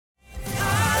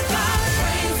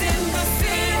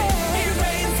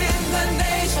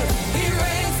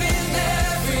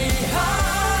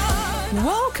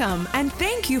Welcome and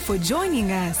thank you for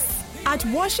joining us. At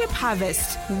Worship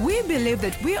Harvest, we believe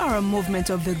that we are a movement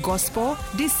of the gospel,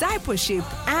 discipleship,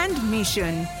 and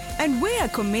mission. And we are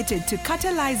committed to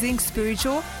catalyzing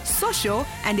spiritual, social,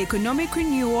 and economic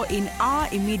renewal in our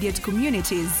immediate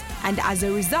communities, and as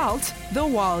a result, the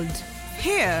world.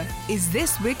 Here is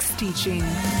this week's teaching.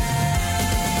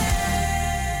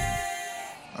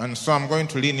 And so I'm going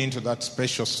to lean into that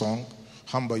special song,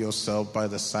 Humble Yourself by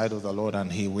the Side of the Lord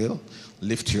and He Will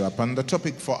Lift You Up. And the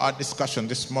topic for our discussion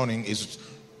this morning is,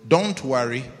 don't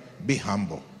worry, be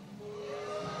humble.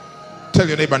 Tell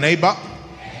your neighbor,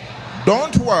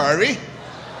 don't worry,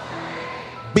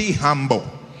 be humble.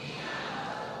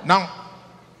 Now,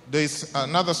 there's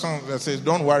another song that says,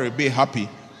 don't worry, be happy.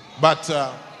 But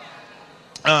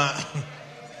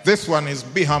this one is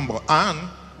be humble. And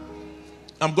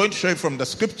I'm going to show you from the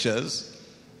scriptures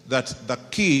that the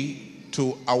key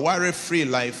to a worry-free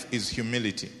life is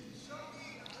humility.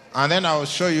 And then I'll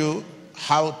show you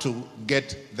how to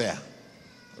get there.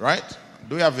 Right?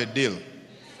 Do we have a deal?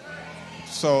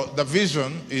 So the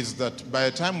vision is that by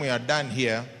the time we are done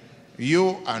here,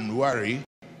 you and worry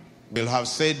will have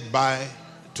said bye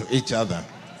to each other.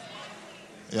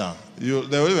 Yeah. They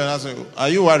will even ask you, are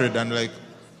you worried? And like,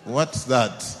 what's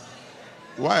that?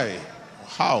 Why?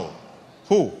 How?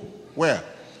 Who? Where?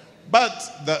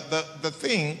 But the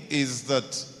thing is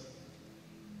that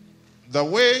the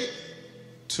way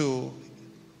to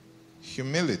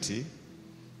humility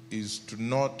is to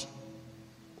not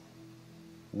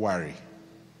worry.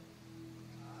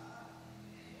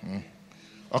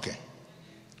 Okay.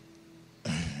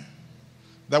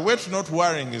 The way to not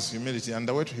worrying is humility, and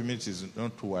the way to humility is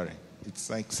not to worry. It's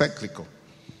like cyclical.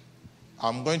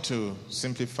 I'm going to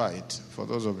simplify it for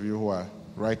those of you who are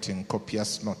writing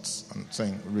copious notes and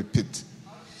saying repeat.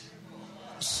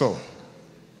 So,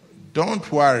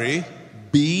 don't worry,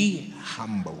 be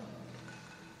humble.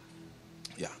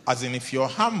 Yeah, as in if you're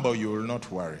humble, you will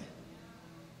not worry.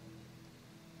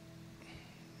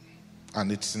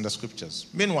 And it's in the scriptures.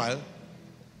 Meanwhile,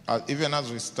 even as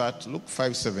we start, Luke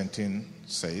 5:17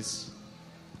 says,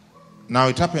 now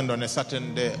it happened on a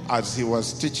certain day as he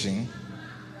was teaching,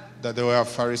 that there were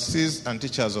Pharisees and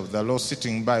teachers of the law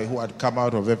sitting by who had come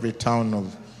out of every town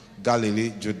of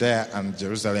Galilee, Judea, and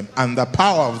Jerusalem. And the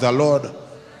power of the Lord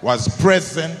was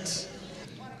present.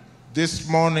 This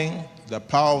morning, the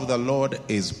power of the Lord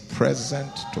is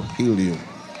present to heal you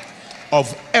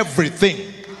of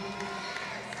everything.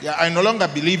 Yeah, I no longer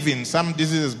believe in some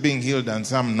diseases being healed and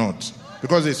some not,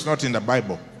 because it's not in the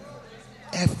Bible.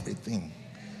 Everything.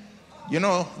 You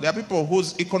know, there are people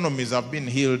whose economies have been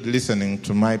healed listening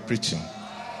to my preaching.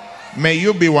 May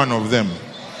you be one of them.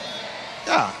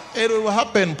 Yeah, it will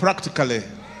happen practically.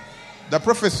 The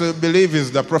prophecy you believe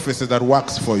is the prophecy that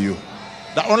works for you.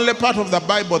 The only part of the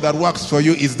Bible that works for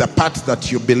you is the part that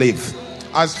you believe.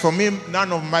 As for me,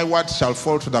 none of my words shall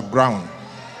fall to the ground.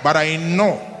 But I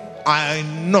know,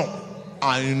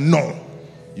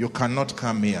 you cannot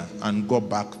come here and go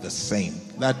back the same.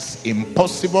 That's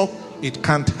impossible. It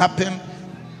can't happen.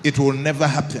 It will never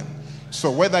happen. So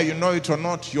whether you know it or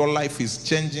not, your life is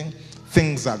changing.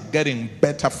 Things are getting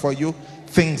better for you.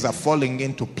 Things are falling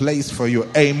into place for you.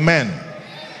 Amen.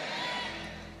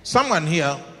 Someone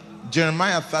here,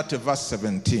 Jeremiah 30 verse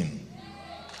 17.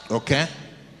 Okay?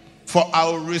 For I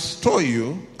will restore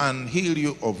you and heal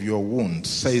you of your wounds,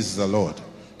 says the Lord.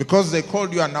 Because they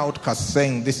called you an outcast,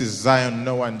 saying, this is Zion,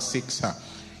 no one seeks her.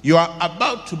 You are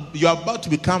about to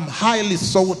become highly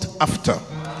sought after.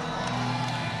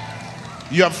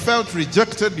 You have felt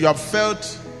rejected, you have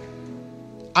felt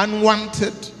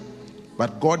unwanted,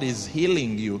 but God is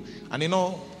healing you. And you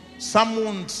know, some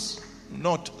wounds,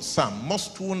 not some,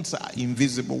 most wounds are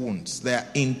invisible wounds. They are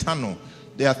internal.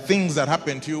 They are things that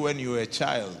happened to you when you were a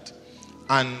child.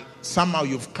 And somehow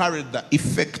you've carried the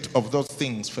effect of those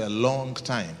things for a long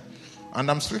time.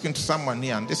 And I'm speaking to someone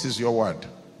here, and this is your word.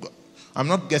 I'm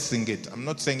not guessing it. I'm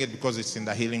not saying it because it's in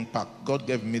the healing pack. God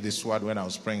gave me this word when I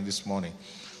was praying this morning.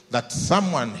 That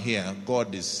someone here,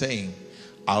 God is saying,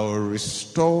 I will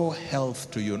restore health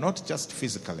to you. Not just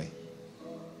physically,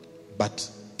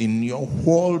 but in your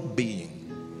whole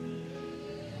being.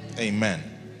 Amen.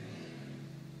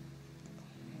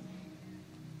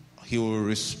 He will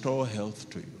restore health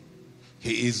to you.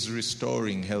 He is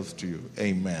restoring health to you.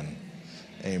 Amen.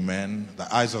 Amen.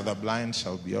 The eyes of the blind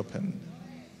shall be opened.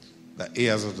 The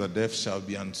ears of the deaf shall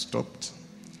be unstopped.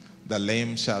 The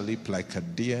lame shall leap like a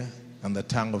deer, and the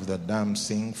tongue of the dumb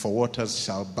sing. For waters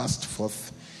shall burst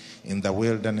forth in the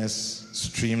wilderness,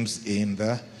 streams in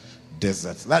the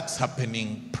desert. That's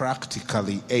happening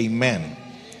practically. Amen.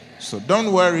 So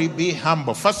don't worry, be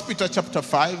humble. 1 Peter chapter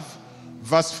 5,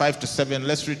 verse 5 to 7.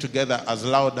 Let's read together as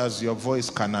loud as your voice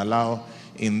can allow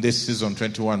in this season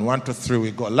 21. 1 to 3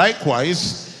 we go.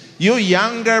 Likewise, you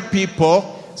younger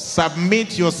people,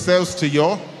 submit yourselves to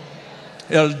your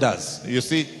elders. You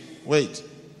see, wait,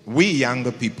 we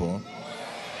younger people,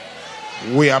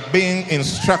 we are being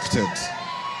instructed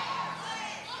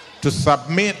to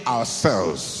submit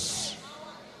ourselves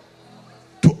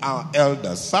to our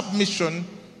elders. Submission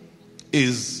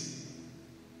is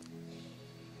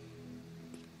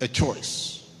a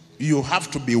choice. You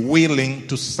have to be willing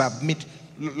to submit.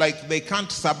 Like they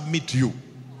can't submit you.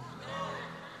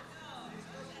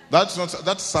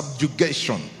 That's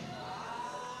subjugation.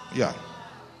 Yeah.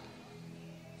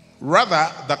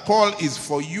 Rather, the call is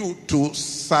for you to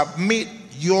submit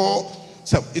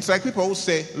yourself. It's like people who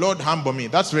say, Lord, humble me.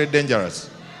 That's very dangerous.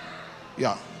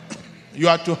 Yeah. You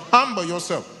are to humble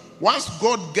yourself. Once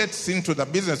God gets into the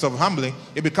business of humbling,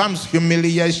 it becomes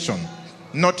humiliation,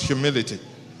 not humility.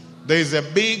 There is a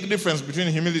big difference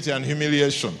between humility and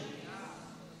humiliation.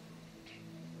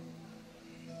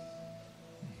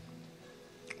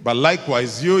 But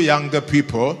likewise, you younger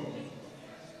people,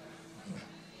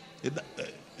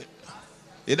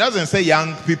 it doesn't say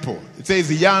young people. It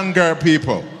says younger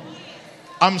people.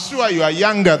 I'm sure you are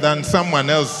younger than someone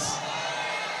else.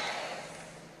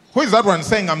 Who is that one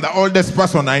saying I'm the oldest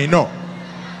person I know?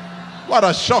 What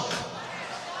a shock.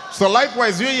 So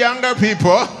likewise, you younger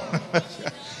people,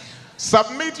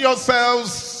 submit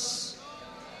yourselves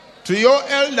to your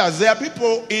elders. There are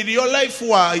people in your life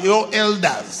who are your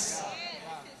elders.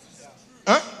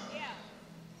 Huh?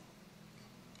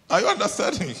 Are you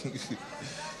understanding?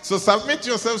 So submit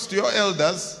yourselves to your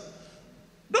elders.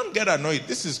 Don't get annoyed.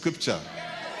 This is scripture.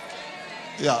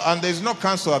 Yeah, and there's no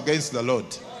counsel against the Lord.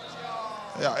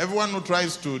 Yeah, everyone who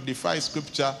tries to defy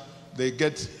scripture, they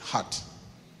get hurt.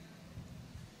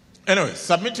 Anyway,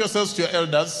 submit yourselves to your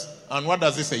elders. And what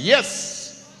does it say?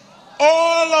 Yes,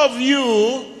 all of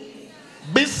you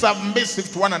be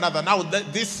submissive to one another. Now,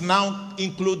 this now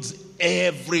includes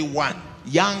everyone.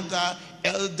 Younger,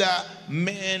 elder,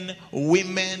 men,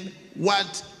 women,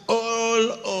 what?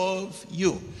 All of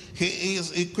you.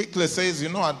 He quickly says, you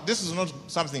know what? This is not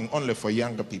something only for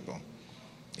younger people.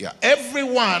 Yeah,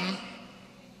 everyone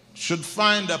should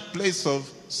find a place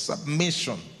of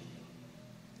submission. It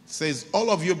says, all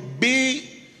of you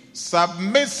be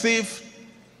submissive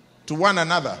to one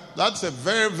another. That's a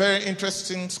very, very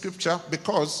interesting scripture,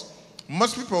 because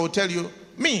most people will tell you,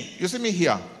 me, you see me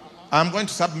here, I'm going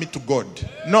to submit to God.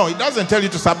 No, it doesn't tell you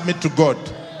to submit to God.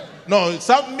 No,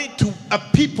 submit to a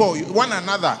people, one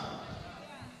another.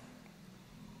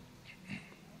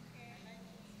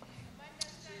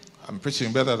 I'm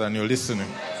preaching better than you're listening.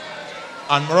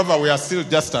 And moreover, we are still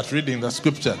just at reading the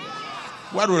scripture.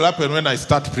 What will happen when I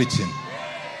start preaching?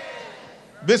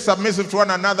 Be submissive to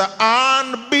one another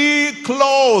and be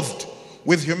clothed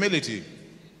with humility.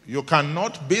 You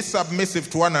cannot be submissive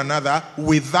to one another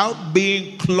without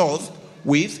being clothed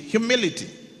with humility.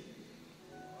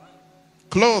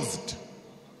 Clothed.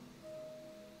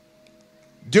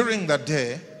 During the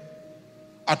day,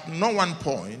 at no one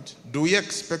point do we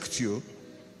expect you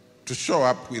to show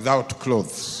up without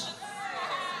clothes.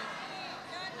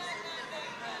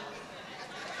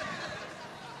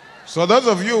 So those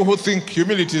of you who think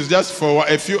humility is just for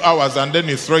a few hours and then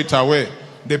you throw it away,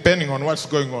 depending on what's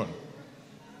going on.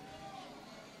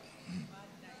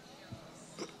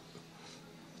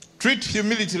 Treat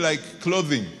humility like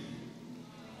clothing.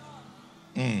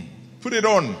 Put it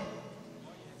on.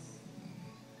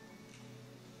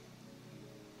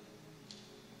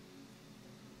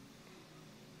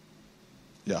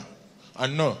 Yeah.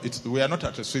 And no, we are not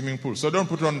at a swimming pool, so don't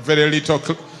put on very little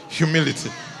humility.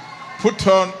 Put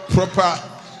on proper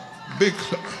big.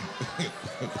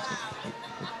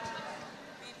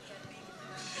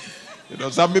 You know,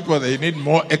 some people, they need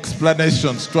more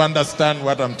explanations to understand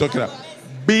what I'm talking about.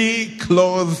 Be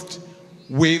clothed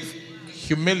with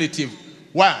humility.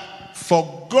 Why?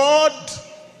 For God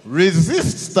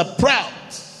resists the proud.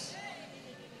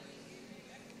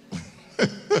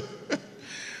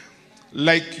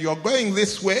 Like you're going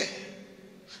this way,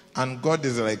 and God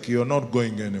is like, you're not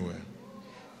going anywhere.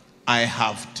 I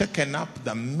have taken up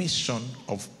the mission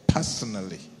of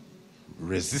personally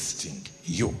resisting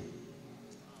you.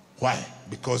 Why?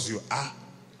 Because you are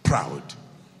proud.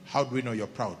 How do we know you're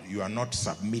proud? You are not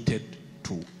submitted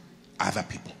to other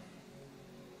people.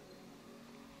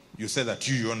 You say that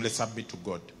you only submit to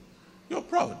God. You're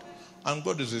proud. And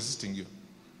God is resisting you.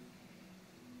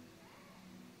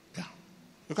 Yeah.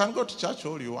 You can go to church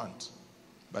all you want,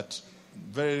 but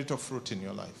very little fruit in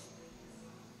your life.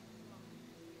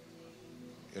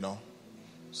 You know,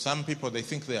 Some people, they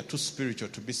think they are too spiritual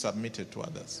to be submitted to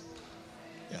others.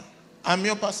 Yeah. I'm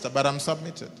your pastor, but I'm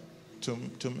submitted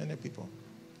to many people,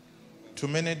 to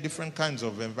many different kinds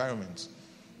of environments.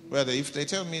 Whether if they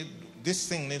tell me this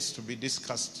thing needs to be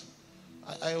discussed,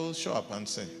 I will show up and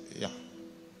say, yeah.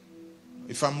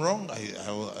 If I'm wrong,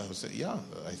 I will say, yeah,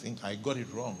 I think I got it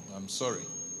wrong. I'm sorry.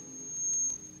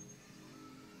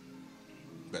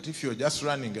 But if you're just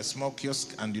running a small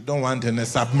kiosk and you don't want any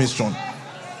submission,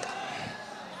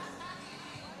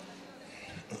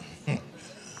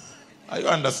 are you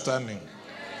understanding?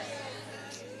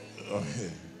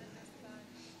 Okay.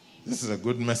 This is a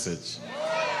good message.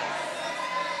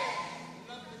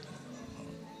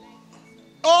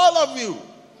 All of you.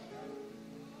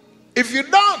 If you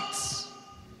don't,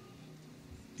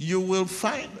 you will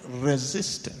find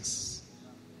resistance.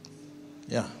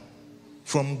 Yeah.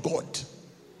 From God.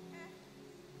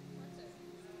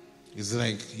 It's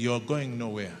like you're going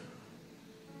nowhere.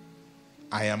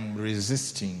 I am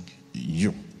resisting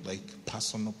you. Like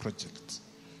personal project.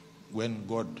 When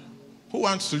God, who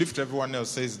wants to lift everyone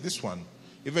else, says this one,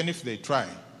 even if they try,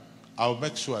 I'll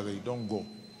make sure they don't go.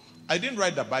 I didn't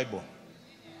write the Bible.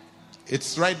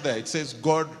 It's right there. It says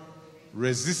God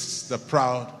resists the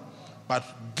proud, but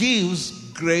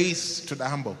gives grace to the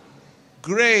humble.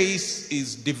 Grace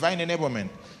is divine enablement.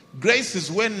 Grace is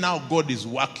when now God is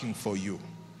working for you.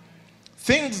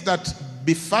 Things that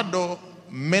befuddle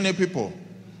many people,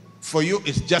 for you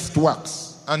it just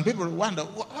works. And people wonder,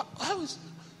 how is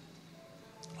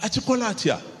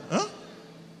Achikolatia? Huh?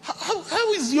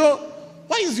 How is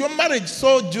why is your marriage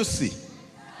so juicy?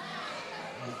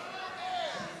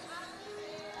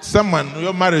 Someone,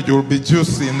 your marriage will be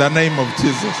juicy in the name of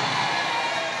Jesus.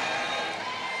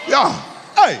 Yeah.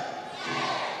 Hey,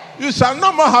 you shall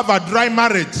no more have a dry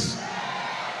marriage.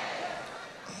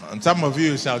 And some of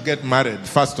you shall get married,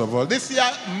 first of all. This year,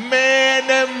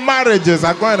 many marriages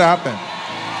are going to happen.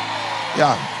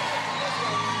 Yeah.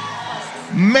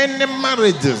 Many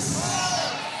marriages.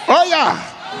 Oh yeah.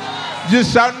 You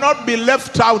shall not be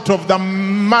left out of the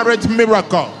marriage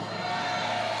miracle.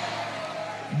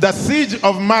 The siege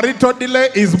of marital delay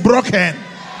is broken.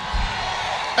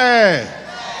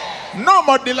 No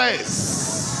more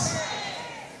delays.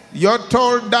 Your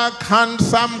tall, dark,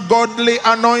 handsome, godly,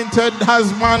 anointed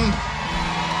husband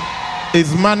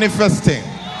is manifesting.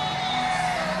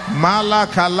 Mala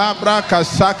kalabra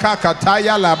kashaka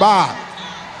kataya laba.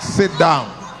 Sit down.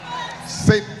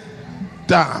 Sit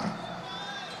down.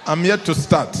 I'm yet to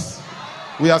start.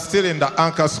 We are still in the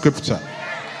anchor scripture.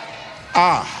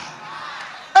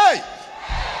 Hey!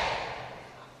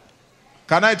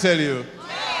 Can I tell you?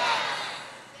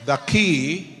 The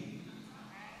key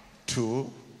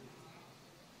to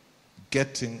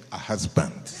getting a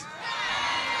husband.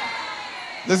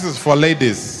 This is for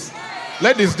ladies.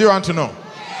 Ladies, do you want to know?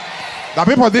 The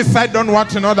people this side don't want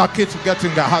to know the key to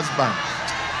getting a husband.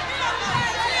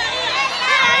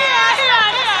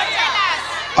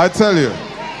 I tell you.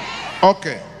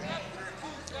 Okay.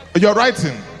 You're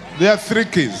writing. There are 3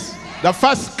 keys. The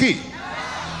first key,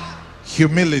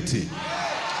 humility.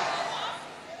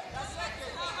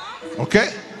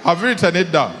 Okay? I've written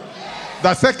it down.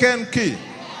 The second key,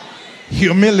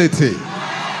 humility.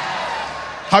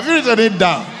 Have you written it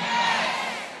down?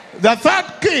 The third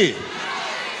key,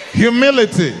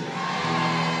 humility.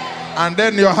 And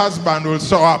then your husband will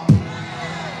show up.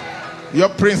 Your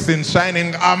prince in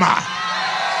shining armor,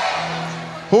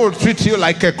 who will treat you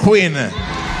like a queen,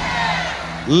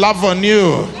 love on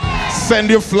you, send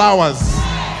you flowers,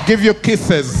 give you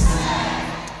kisses,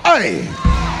 hey,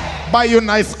 buy you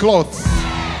nice clothes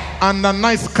and a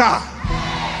nice car.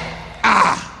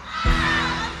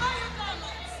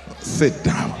 Sit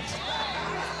down.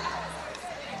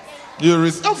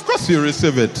 Of course you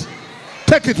receive it.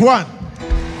 Take it 1.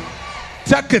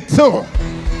 Take it 2.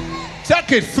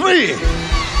 Take it 3.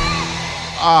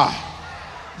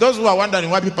 Those who are wondering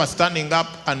why people are standing up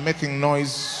and making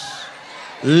noise,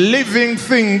 living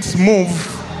things move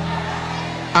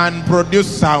and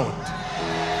produce sound.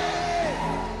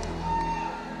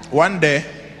 One day,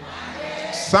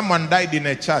 someone died in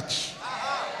a church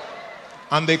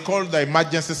and they called the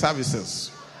emergency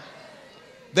services.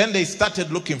 Then they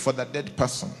started looking for the dead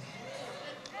person.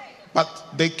 But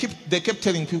they kept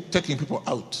taking people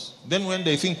out. Then when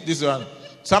they think this one,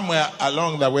 somewhere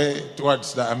along the way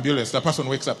towards the ambulance, the person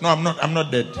wakes up. No, I'm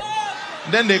not dead.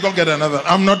 Then they go get another.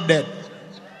 I'm not dead.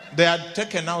 They had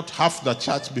taken out half the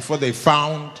church before they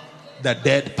found the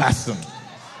dead person.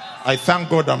 I thank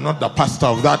God I'm not the pastor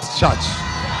of that church.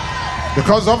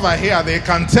 Because over here they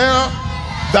can tell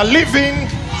the living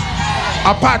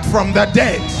apart from the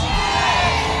dead.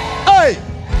 Hey!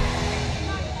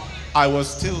 I was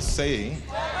still saying,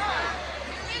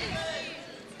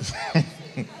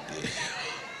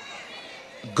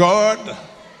 God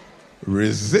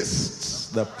resists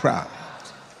the proud,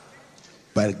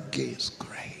 but gives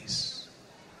grace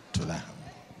to them.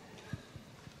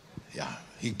 Yeah,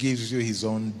 he gives you his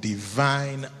own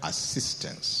divine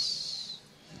assistance,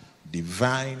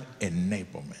 divine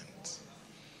enablement.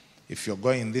 If you're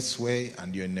going this way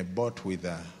and you're in a boat with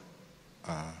a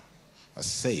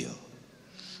sail,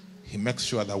 he makes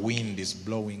sure the wind is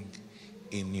blowing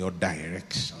in your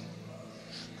direction.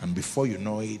 And before you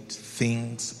know it,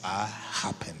 things are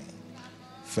happening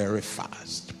very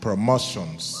fast.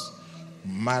 Promotions,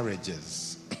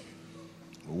 marriages,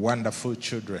 wonderful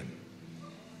children,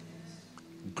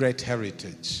 great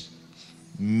heritage,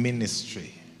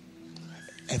 ministry,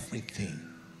 everything.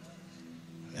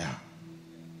 Yeah.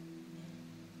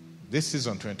 This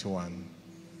season 21,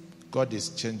 God is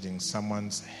changing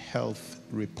someone's health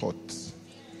report.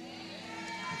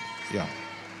 Yeah.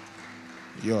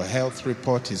 Your health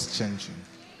report is changing.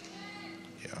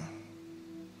 Yeah.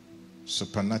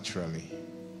 Supernaturally.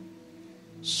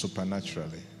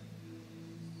 Supernaturally.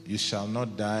 You shall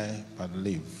not die but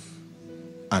live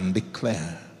and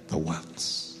declare the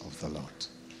works of the Lord.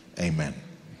 Amen.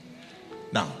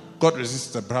 Now, God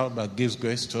resists the proud but gives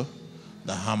grace to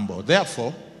the humble.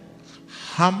 Therefore,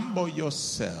 humble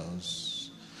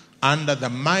yourselves under the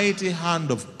mighty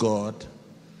hand of God,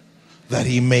 that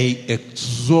he may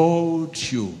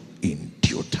exalt you in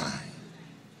due time.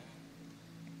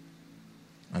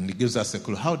 And he gives us a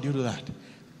clue. How do you do that?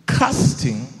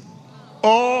 Casting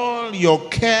all your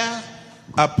care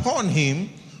upon him,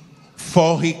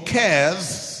 for he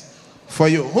cares for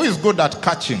you. Who is good at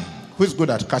catching? Who is good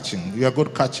at catching? You're a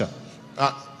good catcher.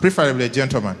 Preferably a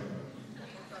gentleman.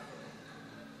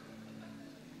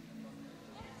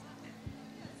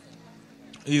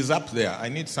 He's up there. I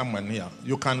need someone here.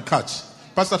 You can catch.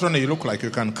 Pastor Tony, you look like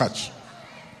you can catch.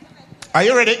 Are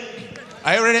you ready?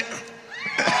 Are you ready?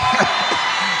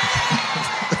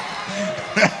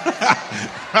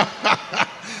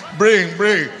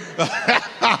 Bring.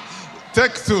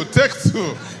 Take two.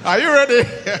 Are you ready?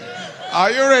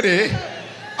 Are you ready?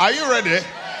 Are you ready?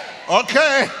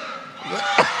 Okay.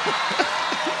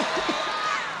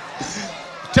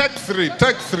 Take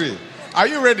three. Are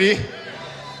you ready?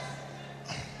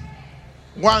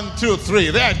 1, 2, 3.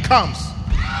 There it comes.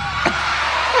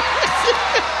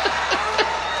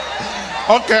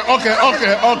 Okay.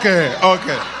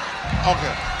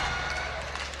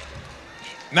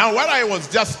 Now, what I was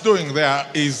just doing there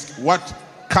is what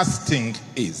casting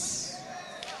is.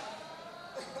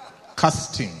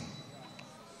 Casting.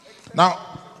 Now,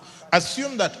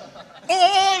 assume that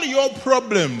all your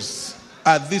problems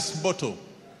are this bottle.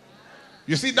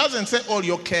 You see, it doesn't say all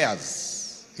your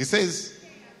cares. It says,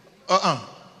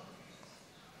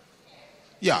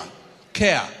 yeah,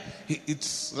 care.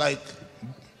 It's like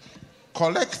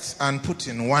collect and put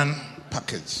in one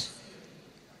package.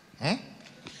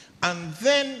 And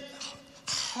then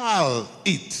hurl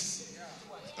it.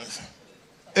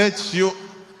 HURL.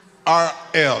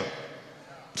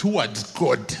 Towards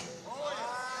God.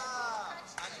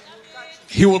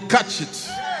 He will catch it.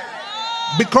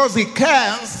 Because he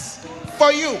cares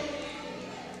for you.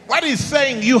 What he's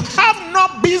saying, you have no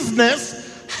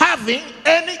business having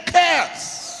any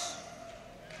cares.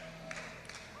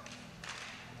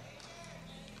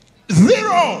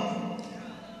 0.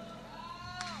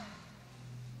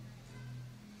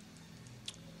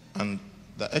 And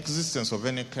the existence of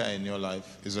any care in your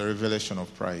life is a revelation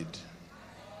of pride.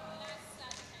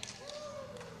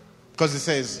 Because he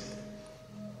says,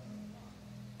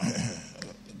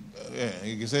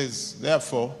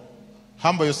 therefore,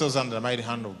 humble yourselves under the mighty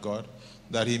hand of God,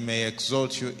 that he may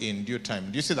exalt you in due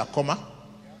time. Do you see the comma?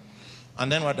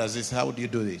 And then what does this? How do you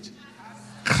do it?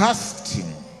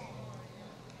 Casting.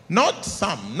 Not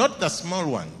some, not the small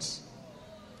ones.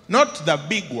 Not the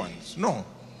big ones. No.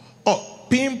 Oh,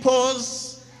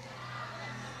 pimples.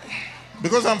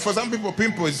 Because for some people,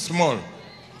 pimple is small.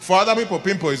 For other people,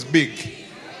 pimple is big.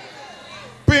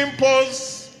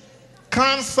 Pimples,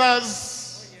 cancers,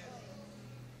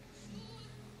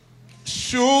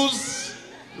 shoes,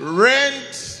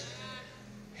 rent,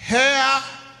 hair.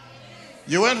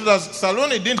 You went to the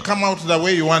salon, it didn't come out the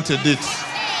way you wanted it.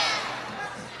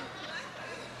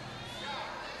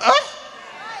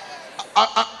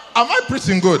 Am I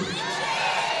preaching good?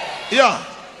 Yeah.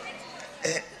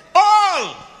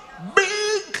 All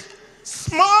big,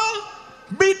 small,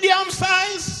 medium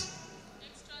size,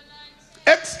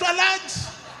 extra large,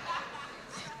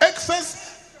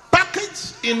 excess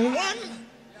package in one.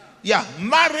 Yeah,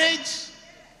 marriage,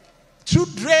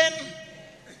 children,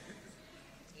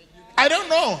 I don't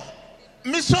know.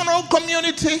 Missional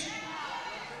community.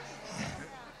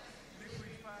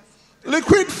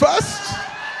 Liquid first.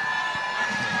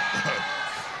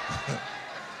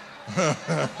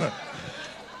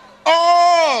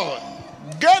 Oh,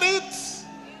 get it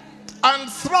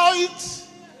and throw it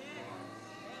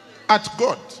at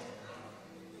God.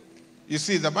 You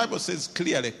see, the Bible says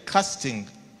clearly, casting.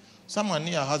 Someone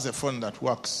here has a phone that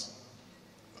works.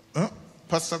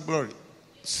 Pastor Glory.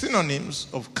 Synonyms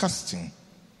of casting.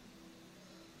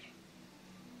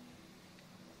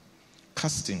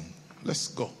 Casting. Let's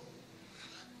go.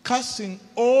 Casting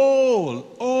all.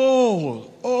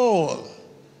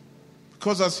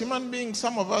 Because as human beings,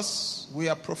 some of us, we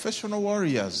are professional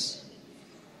warriors.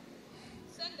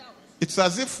 It's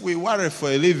as if we worry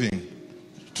for a living.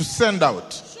 To send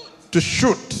out, to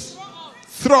shoot,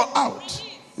 throw out,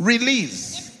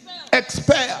 release,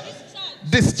 expel,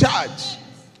 discharge,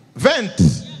 vent,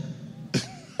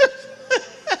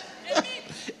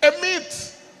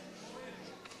 emit.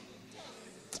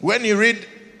 When you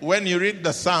read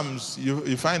the Psalms,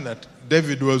 you find that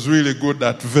David was really good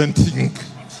at venting.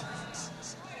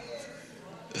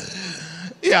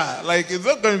 Yeah, like he's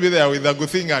not going to be there with a good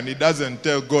thing and he doesn't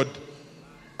tell God,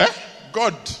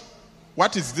 God,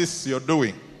 what is this you're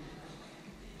doing?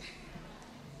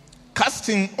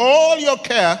 Casting all your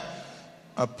care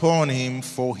upon him,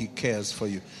 for he cares for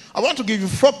you. I want to give you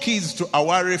 4 keys to a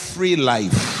worry-free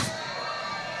life.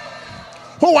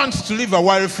 Who wants to live a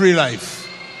worry-free life?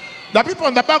 The people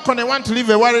on the balcony want to live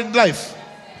a worried life.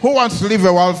 Who wants to live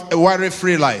a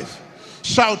worry-free life?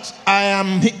 Shout, I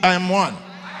am one.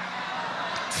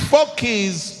 4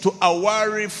 keys to a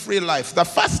worry-free life. The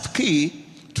first key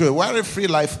to a worry-free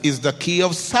life is the key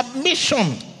of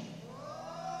submission.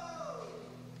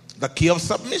 The key of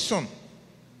submission.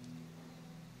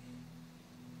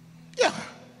 Yeah.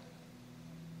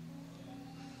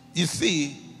 You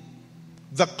see,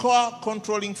 the core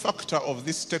controlling factor of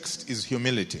this text is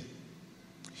humility.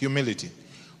 Humility.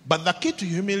 But the key to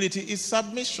humility is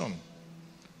submission.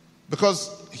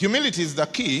 Because humility is the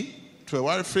key to a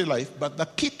worry-free life, but the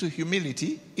key to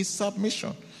humility is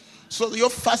submission. So your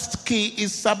first key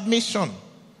is submission.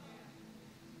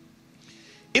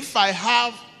 If I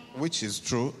have, which is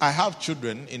true, I have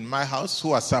children in my house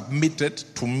who are submitted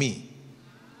to me,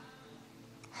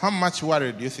 how much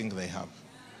worry do you think they have?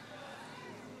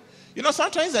 You know,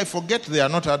 sometimes I forget they are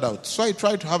not adults, so I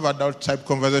try to have adult-type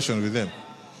conversations with them.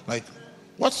 Like,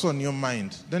 what's on your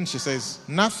mind? Then she says,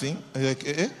 nothing. I'm like,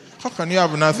 how can you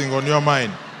have nothing on your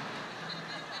mind?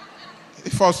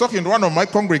 If I was talking to one of my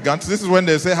congregants, this is when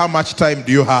they say, how much time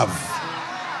do you have?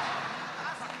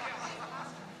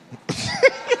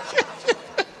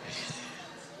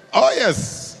 Oh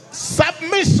yes,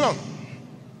 submission.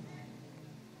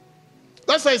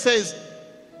 That's why it says,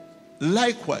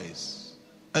 likewise.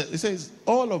 It says,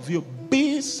 all of you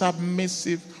be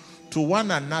submissive to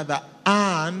one another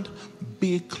and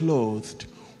be clothed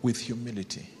with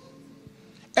humility.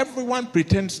 Everyone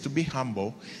pretends to be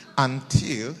humble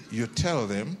until you tell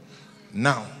them,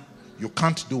 now, you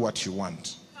can't do what you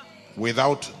want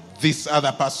without this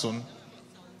other person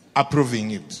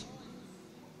approving it.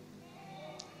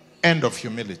 End of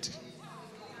humility.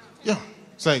 Yeah.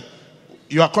 It's like,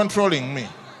 you are controlling me.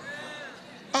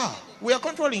 We are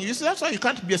controlling you. You see, that's why you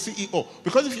can't be a CEO.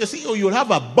 Because if you're a CEO, you'll have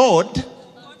a board.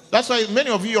 That's why many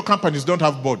of your companies don't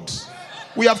have boards.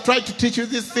 We have tried to teach you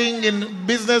this thing in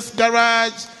business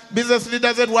garage, business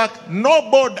leaders at work. No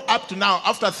board up to now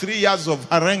after 3 years of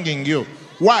haranguing you.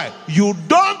 Why? You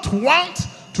don't want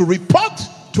to report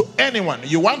to anyone.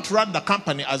 You want to run the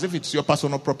company as if it's your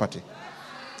personal property.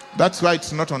 That's why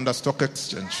it's not on the stock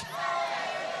exchange.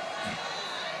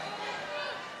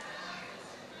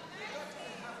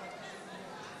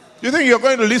 You think you're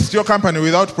going to list your company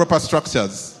without proper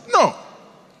structures? No.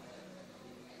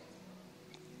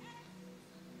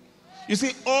 You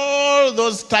see, all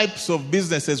those types of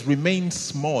businesses remain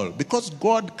small because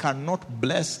God cannot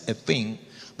bless a thing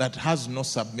that has no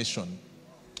submission.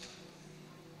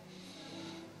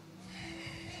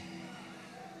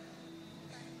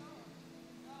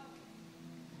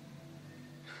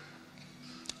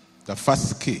 The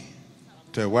first key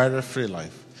to a worry-free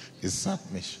life is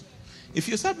submission. If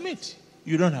you submit,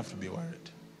 you don't have to be worried.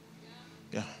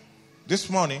 Yeah. This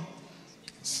morning,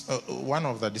 one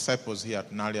of the disciples here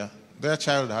at Nalia, their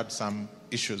child had some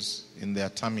issues in their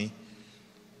tummy.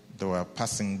 They were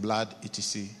passing blood,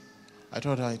 etc. I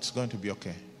told her it's going to be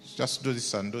okay. Just do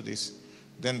this and do this.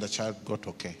 Then the child got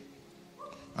okay.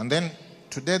 And then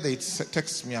today they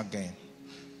text me again.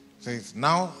 Says,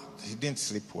 now he didn't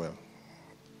sleep well.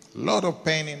 A lot of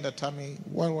pain in the tummy.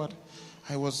 What?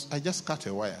 I just cut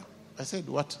a wire. I said,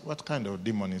 what kind of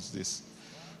demon is this?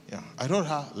 Yeah. I told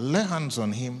her, lay hands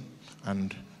on him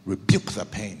and rebuke the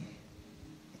pain.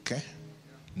 Okay?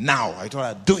 Now. I told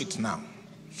her, do it now.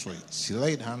 So she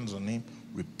laid hands on him,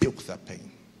 rebuked the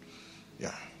pain.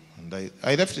 Yeah. And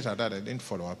I left it at that. I didn't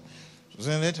follow up. So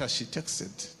then later she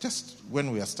texted, just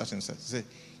when we were starting, she said,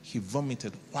 he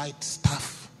vomited white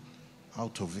stuff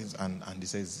out of his, and he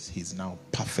says he's now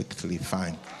perfectly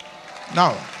fine.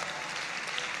 Now,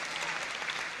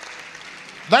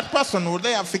 that person, would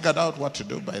they have figured out what to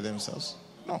do by themselves?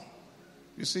 No.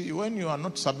 You see, when you are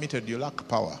not submitted, you lack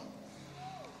power.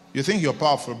 You think you're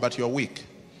powerful, but you're weak.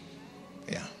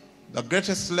 Yeah. The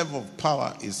greatest level of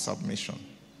power is submission.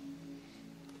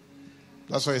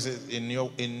 That's why it says, when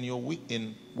you're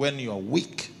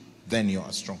weak, then you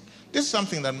are strong. This is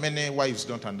something that many wives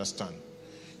don't understand.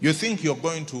 You think you're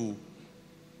going to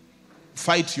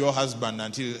fight your husband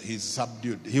until he's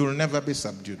subdued. He will never be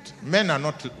subdued. Men are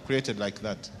not created like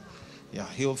that. Yeah,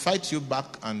 he'll fight you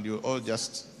back and you'll all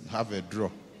just have a draw.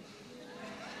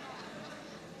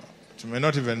 It may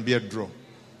not even be a draw.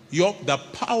 The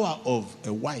power of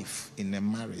a wife in a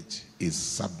marriage is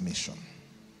submission.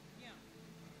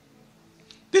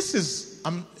 This is,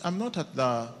 I'm not at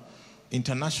the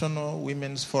International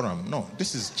Women's Forum. No,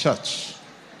 this is church.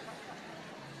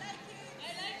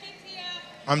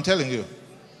 I'm telling you.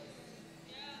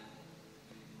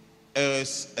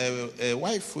 A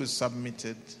wife who is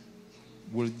submitted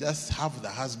will just have the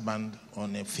husband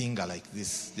on a finger like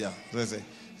this. Yeah,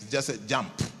 it's just a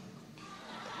jump.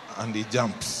 And he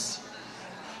jumps.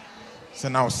 So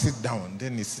now sit down.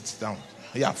 Then he sits down.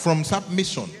 Yeah, from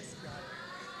submission.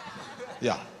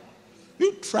 Yeah.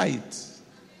 You try it.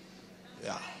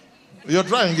 Yeah. You're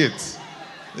trying it.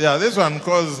 Yeah, this one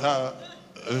calls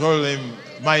him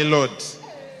my Lord.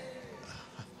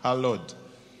 Her Lord.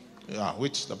 Yeah,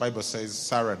 which the Bible says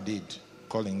Sarah did,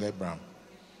 calling Abraham.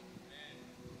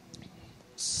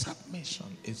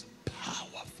 Submission is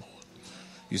powerful.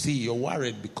 You see, you're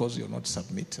worried because you're not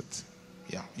submitted.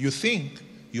 Yeah. You think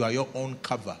you are your own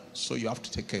cover, so you have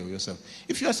to take care of yourself.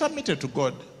 If you are submitted to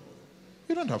God,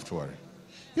 you don't have to worry.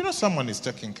 You know, someone is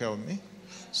taking care of me.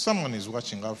 Someone is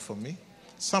watching out for me.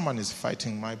 Someone is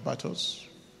fighting my battles.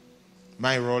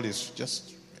 My role is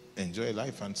just enjoy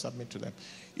life and submit to them.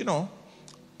 You know,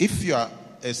 if you are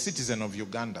a citizen of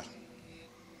Uganda,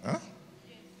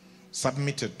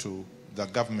 submitted to the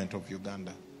government of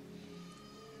Uganda,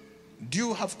 do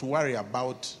you have to worry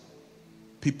about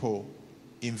people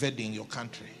invading your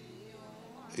country?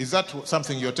 Is that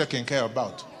something you're taking care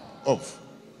of?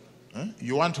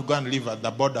 You want to go and live at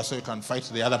the border so you can fight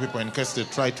the other people in case they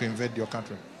try to invade your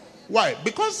country. Why?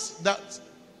 Because the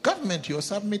government you're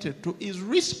submitted to is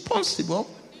responsible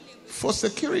for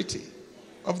security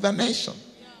of the nation.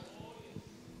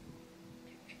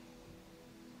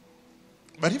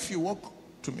 But if you walk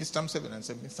to Mr. Museveni and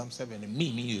say, Mr. Museveni, me,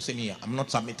 you say me, I'm not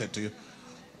submitted to you.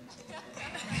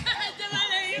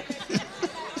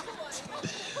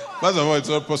 First of all, it's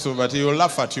not possible, but he will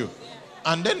laugh at you.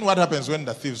 And then what happens when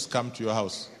the thieves come to your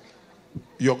house?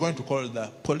 You're going to call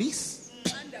the police,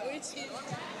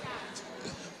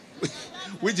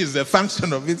 which is the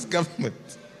function of its government.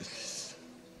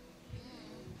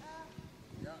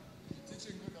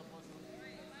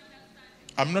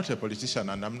 I'm not a politician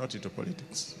and I'm not into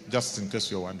politics, just in case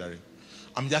you're wondering.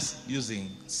 I'm just using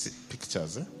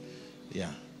pictures.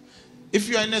 Yeah. If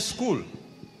you're in a school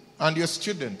and you're a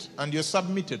student and you're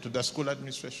submitted to the school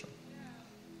administration,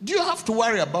 do you have to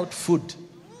worry about food?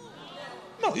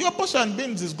 No, your portion and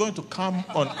beans is going to come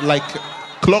on like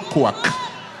clockwork.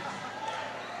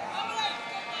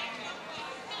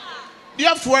 Do you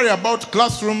have to worry about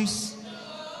classrooms,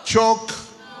 chalk,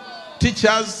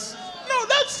 teachers? No,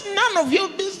 that's none of your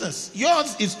business.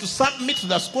 Yours is to submit to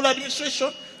the school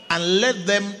administration and let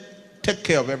them take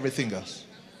care of everything else.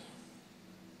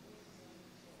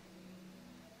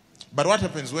 But what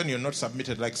happens when you're not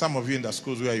submitted? Like some of you in the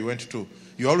schools where you went to,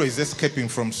 you're always escaping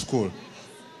from school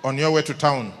on your way to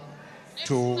town,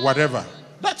 to whatever.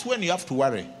 That's when you have to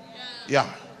worry.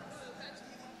 Yeah.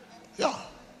 Yeah.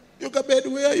 You go bed,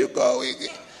 where are you going?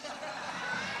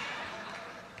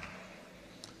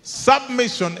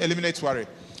 Submission eliminates worry.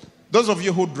 Those of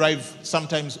you who drive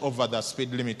sometimes over the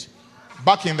speed limit,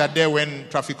 back in the day when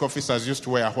traffic officers used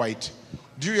to wear white,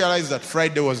 do you realize that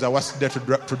Friday was the worst day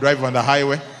to drive on the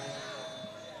highway?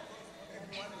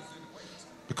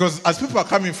 Because as people are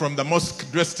coming from the mosque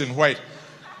dressed in white,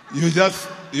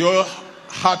 your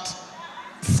heart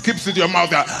skips into your mouth,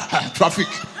 traffic,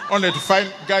 only to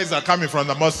find guys are coming from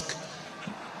the mosque.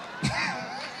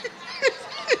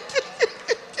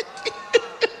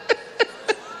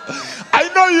 I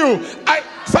know you.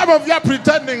 Some of you are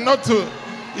pretending not to.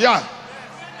 Yeah.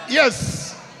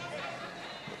 Yes.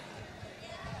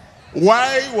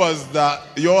 Why was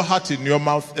your heart in your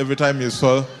mouth every time you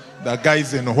saw the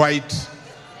guys in white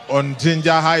on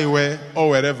Ginger Highway or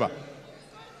wherever?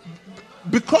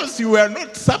 Because you were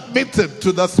not submitted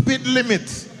to the speed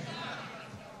limit.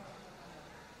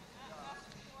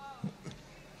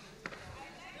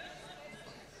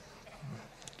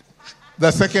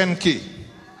 The second key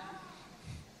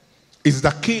is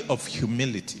the key of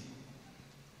humility.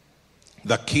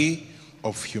 The key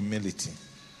of humility,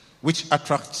 which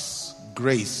attracts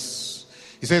grace.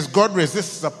 He says, God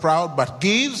resists the proud but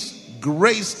gives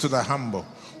grace to the humble.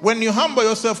 When you humble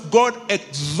yourself, God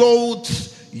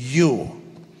exalts you.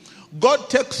 God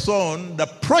takes on the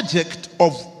project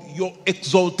of your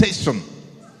exaltation.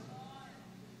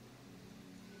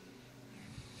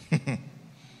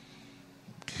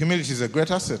 Humility is a great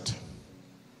asset.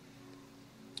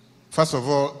 First of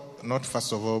all, not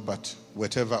first of all, but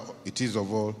whatever it is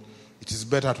of all, it is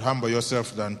better to humble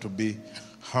yourself than to be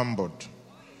humbled,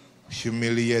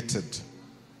 humiliated.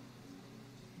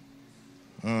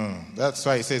 That's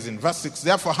why he says in verse 6,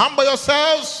 therefore humble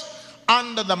yourselves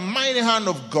under the mighty hand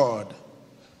of God.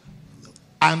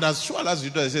 And as sure as you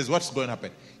do, he says, what's going to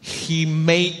happen? He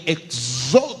may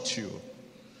exalt you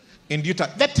in due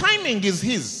time. The timing is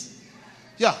his.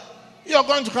 Yeah. You're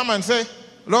going to come and say,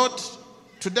 Lord,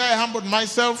 today I humbled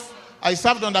myself. I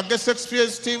served on the guest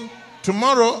experience team.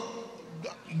 Tomorrow,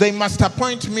 they must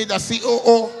appoint me the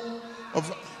COO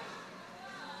of...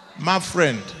 My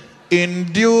friend, in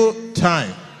due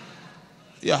time.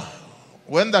 Yeah.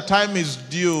 When the time is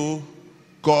due,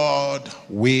 God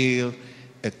will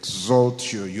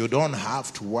exalt you. You don't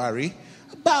have to worry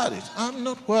about it. I'm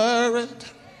not worried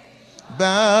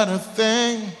about a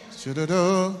thing.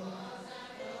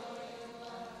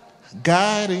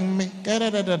 Guiding me.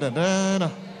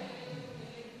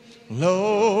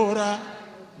 Lord, I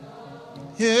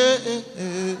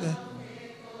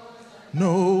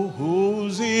know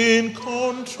who's in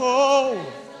control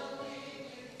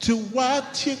to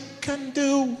what you can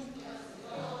do.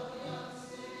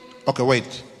 Okay,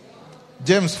 wait.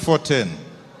 James 4:10.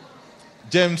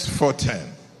 James 4:10.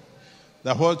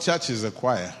 The whole church is a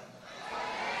choir.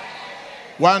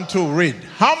 1, 2, read.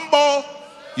 Humble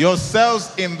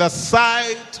yourselves in the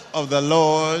sight of the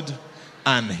Lord,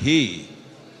 and he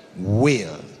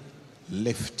will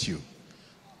lift you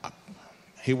up.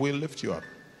 He will lift you up.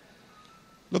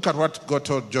 Look at what God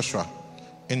told Joshua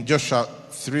in Joshua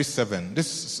 3:7.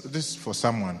 This is for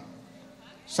someone.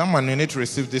 Someone, you need to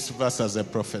receive this verse as a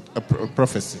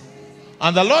prophecy.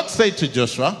 And the Lord said to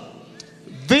Joshua,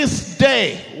 this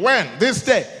day, when? This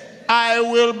day, I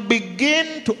will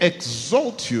begin to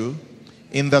exalt you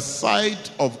in the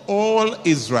sight of all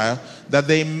Israel, that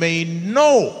they may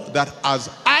know that as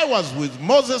I was with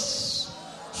Moses,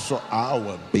 so I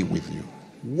will be with you.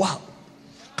 Wow.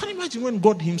 Can you imagine when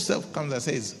God himself comes and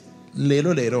says,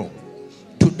 Lero, lero,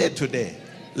 today,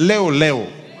 leo, leo.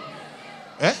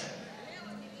 Eh?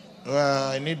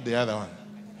 I need the other one.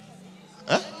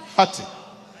 Eh? Hati.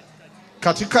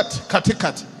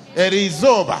 Katikati.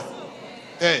 Erizoba.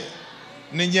 Eh.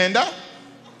 Ninyenda.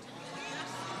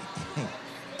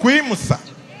 Kuimusa.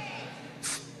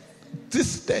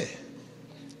 This day.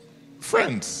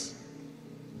 Friends.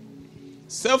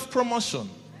 Self-promotion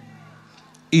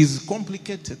is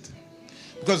complicated.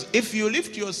 Because if you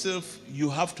lift yourself, you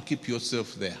have to keep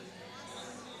yourself there.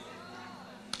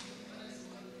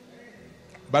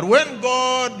 But when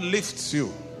God lifts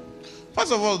you,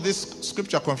 first of all, this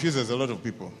scripture confuses a lot of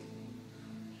people.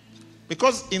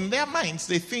 Because in their minds,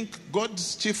 they think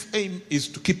God's chief aim is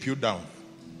to keep you down.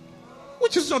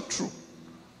 Which is not true.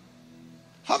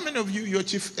 How many of you, your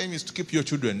chief aim is to keep your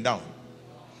children down?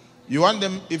 You want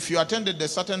them, if you attended a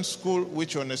certain school,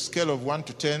 which on a scale of 1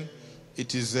 to 10,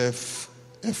 it is a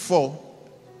 4,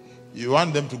 you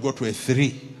want them to go to a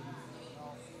 3.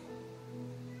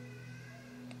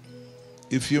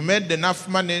 If you made enough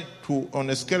money to, on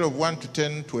a scale of 1 to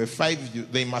 10 to a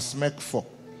 5, they must make 4.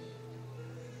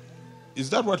 Is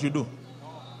that what you do?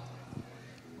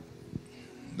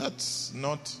 That's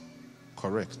not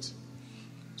correct.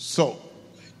 So,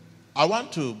 I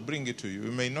want to bring it to you.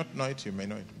 You may not know it, you may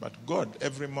know it. But God,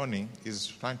 every morning, is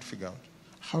trying to figure out,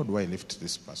 how do I lift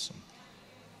this person?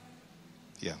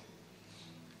 Yeah.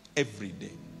 Every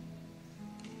day.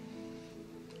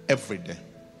 Every day.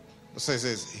 So it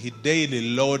says, he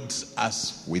daily loads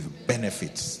us with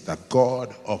benefits, the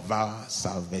God of our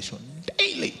salvation.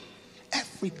 Daily.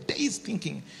 Every day is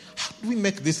thinking, how do we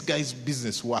make this guy's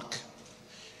business work?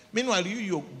 Meanwhile,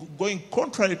 you're going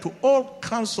contrary to all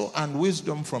counsel and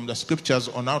wisdom from the scriptures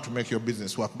on how to make your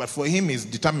business work. But for him, he's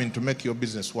determined to make your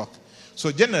business work.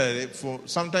 So generally,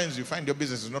 sometimes you find your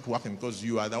business is not working because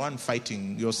you are the one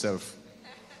fighting yourself.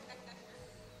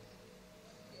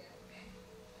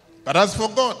 But as for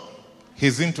God,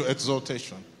 he's into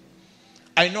exaltation.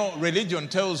 I know religion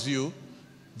tells you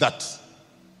that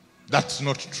that's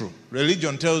not true.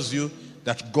 Religion tells you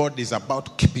that God is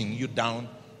about keeping you down,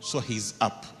 so he's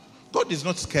up. God is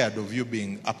not scared of you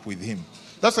being up with him.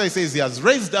 That's why he says he has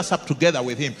raised us up together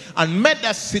with him and made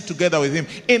us sit together with him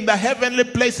in the heavenly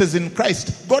places in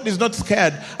Christ. God is not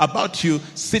scared about you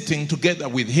sitting together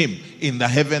with him in the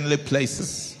heavenly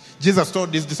places. Jesus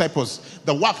told his disciples,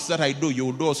 the works that I do, you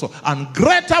will do also. And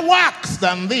greater works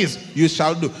than these you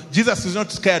shall do. Jesus is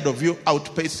not scared of you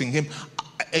outpacing him,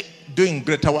 doing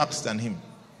greater works than him.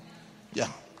 Yeah.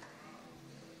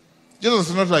 Jesus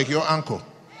is not like your uncle.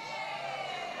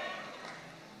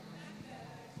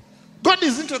 God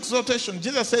is into exaltation.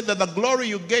 Jesus said that the glory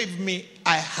you gave me,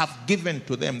 I have given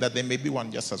to them, that they may be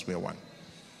one just as we are one.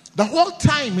 The whole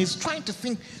time he's trying to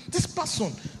think, this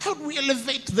person, how do we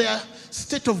elevate their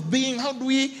state of being? How do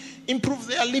we improve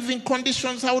their living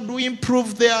conditions? How do we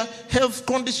improve their health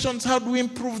conditions? How do we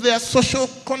improve their social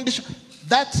conditions?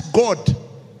 That's God.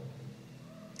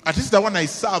 At least the one I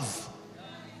serve.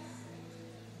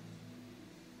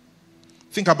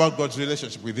 Think about God's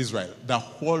relationship with Israel. The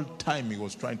whole time he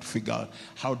was trying to figure out,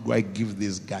 how do I give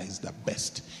these guys the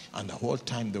best? And the whole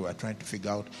time they were trying to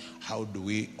figure out, how do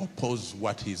we oppose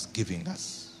what he's giving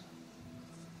us?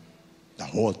 The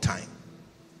whole time.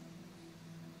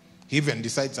 He even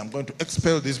decides, I'm going to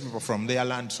expel these people from their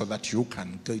land so that you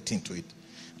can get into it.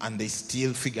 And they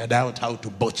still figured out how to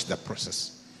botch the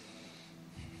process.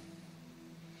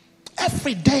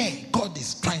 Every day, God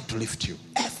is trying to lift you.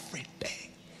 Every day.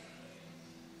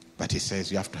 But he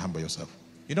says you have to humble yourself.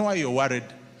 You know why you're worried?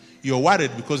 You're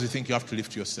worried because you think you have to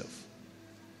lift yourself.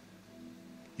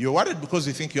 You're worried because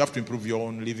you think you have to improve your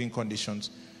own living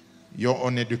conditions, your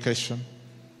own education,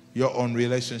 your own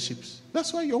relationships.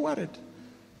 That's why you're worried.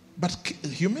 But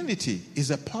humility is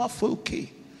a powerful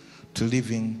key to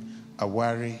living a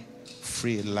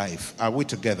worry-free life. Are we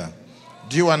together?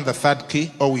 Do you want the third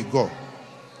key or we go?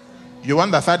 You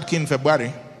want the third key in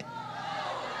February?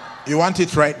 You want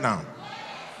it right now?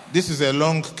 This is a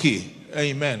long key.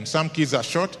 Amen. Some keys are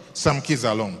short, some keys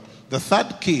are long. The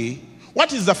third key,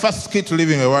 what is the first key to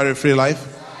living a worry-free life?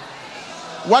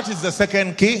 What is the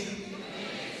second key?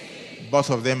 Both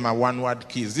of them are one-word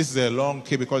keys. This is a long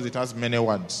key because it has many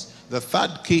words. The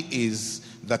third key is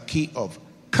the key of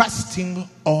casting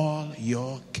all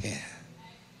your care.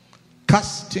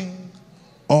 Casting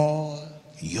all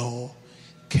your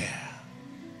care.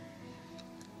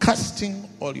 Casting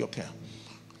all your care.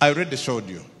 I already showed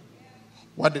you.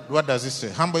 What does it say?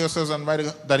 Humble yourselves and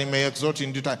that he may exalt you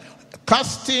in due time.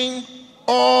 Casting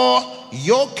all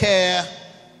your care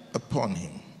upon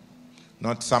him.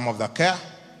 Not some of the care,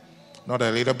 not a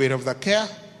little bit of the care,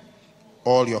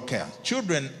 all your care.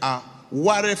 Children are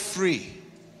worry-free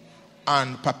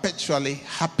and perpetually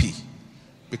happy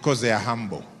because they are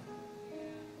humble.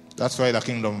 That's why the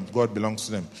kingdom of God belongs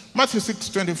to them. Matthew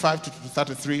 6:25 to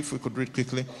 33, if we could read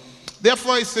quickly.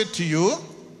 Therefore I said to you,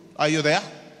 are you there?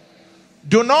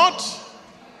 Do not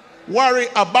worry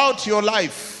about your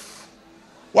life.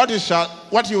 What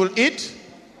you will eat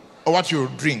or what you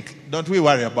will drink. Don't we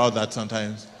worry about that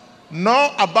sometimes? Nor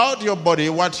about your body,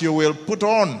 what you will put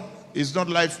on. Is not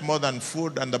life more than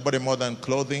food and the body more than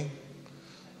clothing?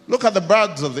 Look at the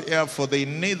birds of the air, for they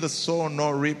neither sow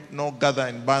nor reap nor gather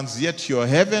in barns, yet your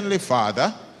heavenly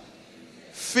Father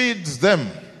feeds them.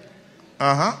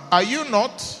 Are you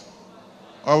not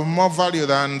of more value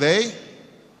than they?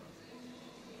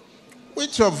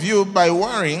 Which of you, by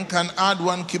worrying, can add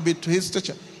 1 cubit to his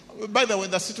stature? By the way,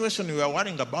 the situation we were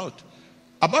worrying about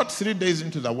 3 days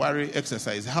into the worry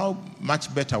exercise, how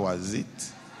much better was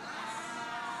it?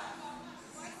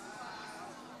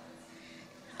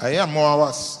 I am more or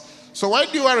worse. So why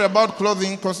do you worry about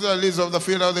clothing? Consider the lilies of the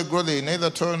field, how they grow, they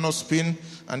neither toil nor spin.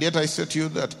 And yet I say to you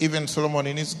that even Solomon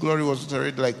in his glory was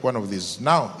arrayed like one of these.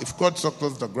 Now, if God so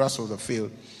clothes the grass of the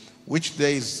field, which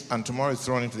days and tomorrow is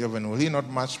thrown into the oven, will he not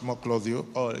much more clothe you,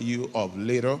 or you of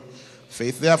little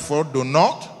faith? Therefore, do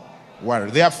not worry.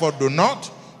 Therefore, do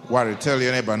not worry. Tell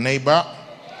your neighbor,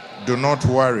 do not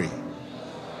worry.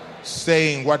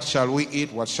 Saying, what shall we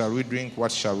eat? What shall we drink?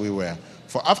 What shall we wear?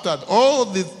 For after all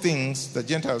these things the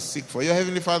Gentiles seek for, your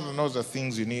heavenly Father knows the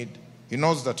things you need. He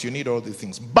knows that you need all these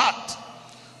things. But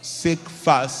seek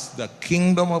first the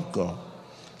kingdom of God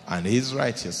and his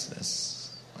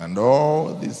righteousness, and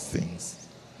all these things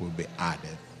will be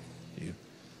added to you.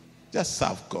 Just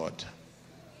serve God.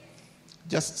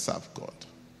 Just serve God.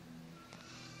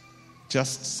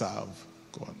 Just serve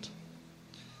God.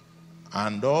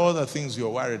 And all the things you're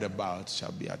worried about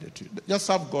shall be added to you. Just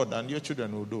serve God and your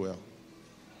children will do well.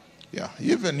 Yeah,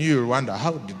 even you wonder,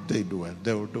 how did they do well?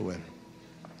 They will do well.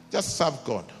 Just serve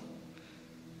God.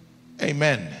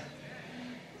 Amen.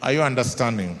 Are you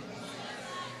understanding?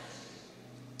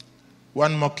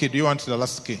 One more key. Do you want the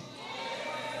last key?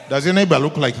 Does your neighbor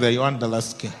look like they want the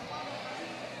last key?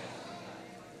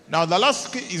 Now, the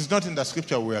last key is not in the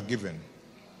scripture we are given.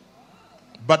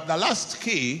 But the last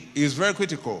key is very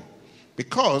critical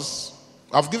because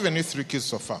I've given you 3 keys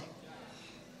so far.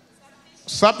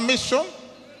 Submission,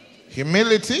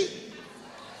 humility,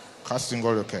 casting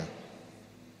all your care.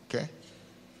 Okay?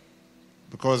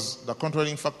 Because the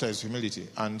controlling factor is humility,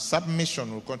 and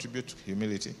submission will contribute to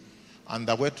humility. And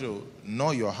the way to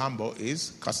know you're humble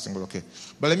is casting all your care.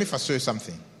 But let me first show you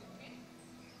something.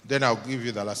 Then I'll give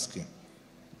you the last key.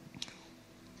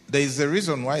 There is a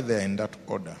reason why they're in that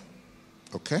order.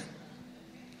 Okay?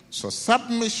 So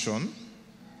submission,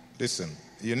 listen,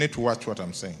 you need to watch what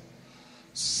I'm saying.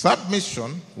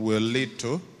 Submission will lead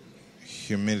to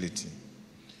humility.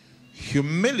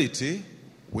 Humility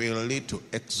will lead to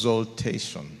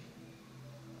exaltation.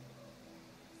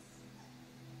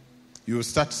 You will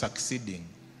start succeeding.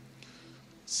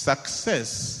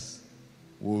 Success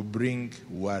will bring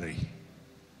worry.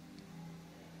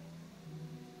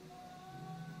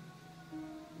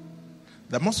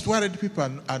 The most worried people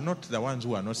are not the ones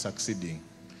who are not succeeding.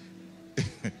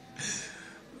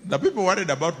 The people worried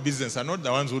about business are not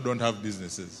the ones who don't have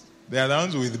businesses. They are the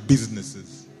ones with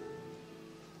businesses.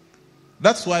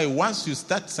 That's why once you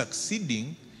start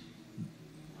succeeding,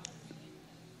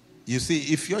 you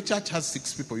see, if your church has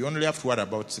 6 people, you only have to worry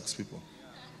about 6 people.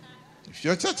 If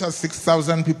your church has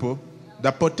 6,000 people,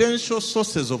 the potential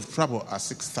sources of trouble are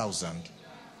 6,000.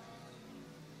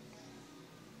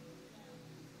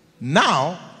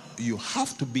 Now, you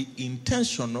have to be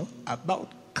intentional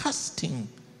about casting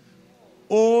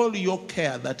all your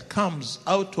care that comes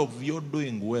out of your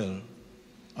doing well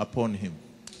upon him.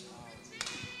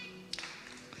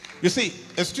 You see,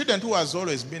 a student who has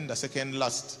always been the second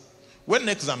last, when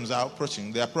exams are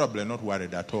approaching, they are probably not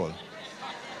worried at all.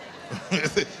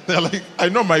 They're like, I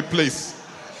know my place.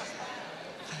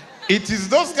 It is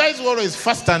those guys who are always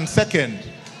first and second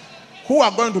who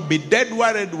are going to be dead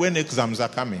worried when exams are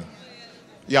coming.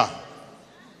 Yeah.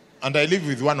 And I live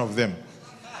with one of them.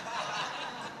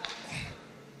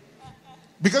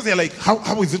 Because they're like,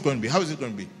 how is it going to be? How is it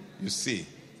going to be? You see,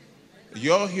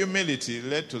 your humility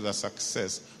led to the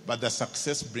success, but the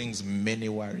success brings many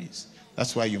worries.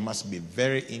 That's why you must be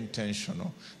very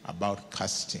intentional about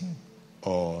casting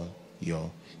all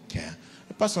your care.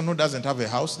 A person who doesn't have a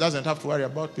house doesn't have to worry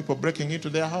about people breaking into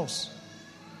their house.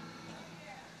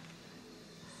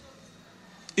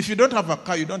 If you don't have a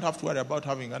car, you don't have to worry about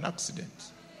having an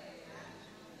accident.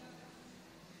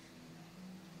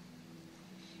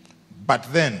 But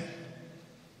then,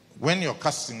 when you're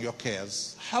casting your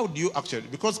cares, how do you actually,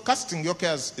 because casting your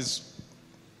cares is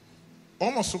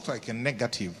almost looks like a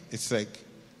negative. It's like,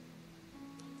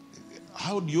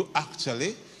 how do you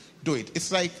actually do it?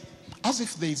 It's like as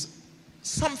if there's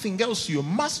something else you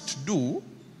must do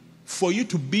for you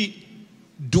to be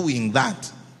doing that.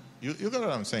 You get what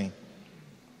I'm saying?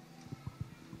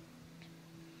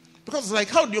 Because it's like,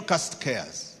 how do you cast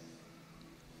cares?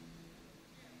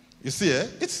 You see,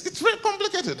 it's very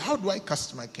complicated. How do I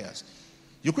cast my cares?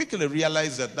 You quickly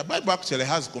realize that the Bible actually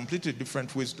has completely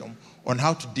different wisdom on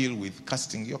how to deal with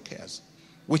casting your cares,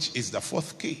 which is the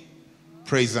 4th key,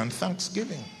 praise and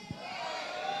thanksgiving.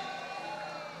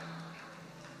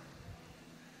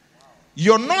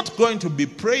 You're not going to be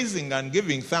praising and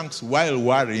giving thanks while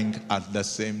worrying at the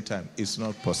same time. It's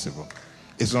not possible.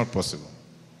 It's not possible.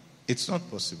 It's not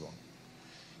possible.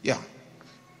 Yeah.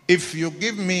 If you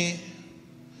give me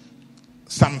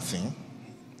something,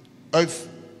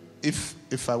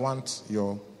 if I want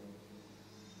your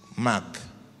mug,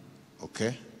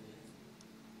 okay,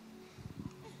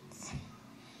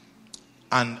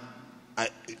 and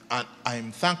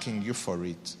I'm thanking you for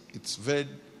it, it's very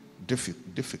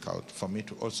difficult for me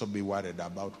to also be worried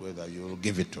about whether you will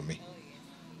give it to me.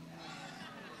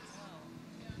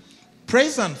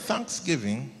 Praise and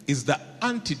thanksgiving is the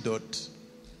antidote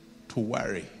to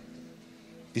worry.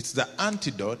 It's the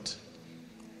antidote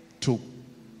to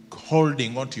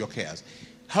holding on to your cares.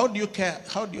 How do you care?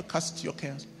 How do you cast your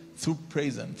cares? Through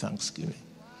praise and thanksgiving.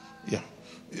 Yeah.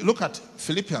 Look at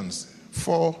Philippians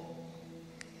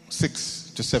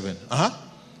 4:6-7.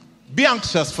 Be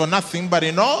anxious for nothing, but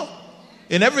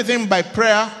in everything by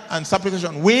prayer and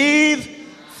supplication with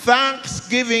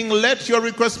thanksgiving, let your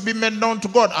requests be made known to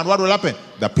God. And what will happen?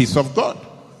 The peace of God.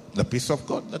 The peace of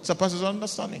God that surpasses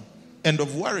understanding. End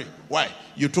of worry. Why?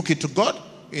 You took it to God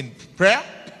in prayer,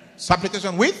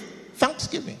 supplication with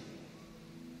thanksgiving.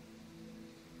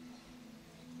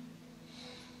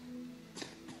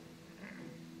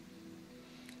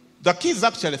 The key is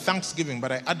actually thanksgiving,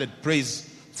 but I added praise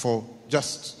for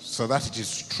just so that it is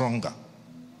stronger.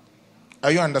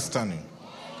 Are you understanding?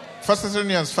 1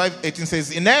 Thessalonians 5:18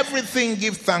 says, in everything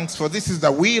give thanks, for this is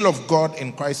the will of God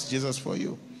in Christ Jesus for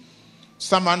you.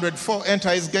 Psalm 104, enter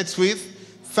his gates with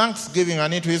thanksgiving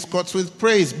and into his courts with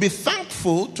praise. Be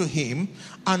thankful to him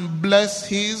and bless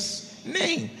his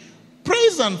name.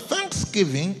 Praise and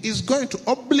thanksgiving is going to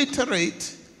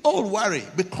obliterate all worry,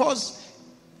 because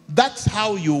that's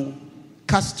how you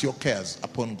cast your cares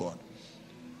upon God.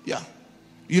 Yeah.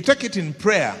 You take it in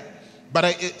prayer.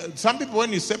 But some people,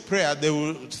 when you say prayer, they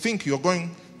will think you're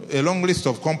going a long list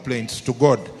of complaints to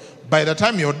God. By the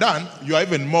time you're done, you are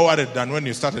even more worried than when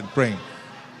you started praying.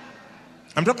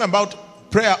 I'm talking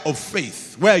about prayer of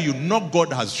faith, where you know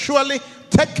God has surely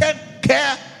taken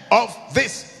care of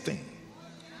this thing.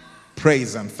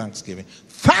 Praise and thanksgiving.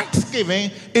 Thanksgiving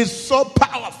is so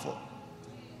powerful.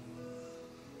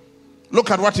 Look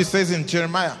at what he says in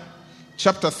Jeremiah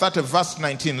chapter 30 verse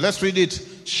 19. Let's read it.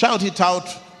 Shout it out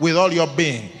with all your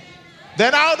being.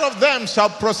 Then out of them shall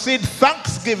proceed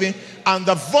thanksgiving and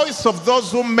the voice of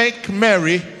those who make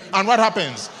merry. And what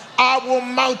happens? I will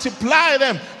multiply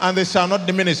them and they shall not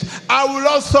diminish. I will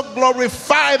also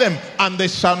glorify them and they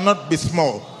shall not be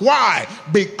small. Why?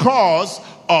 Because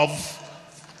of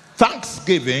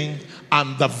thanksgiving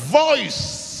and the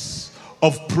voice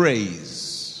of praise.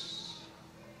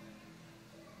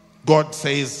 God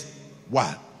says,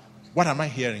 what? What am I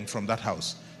hearing from that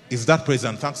house? Is that praise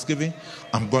and thanksgiving?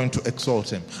 I'm going to exalt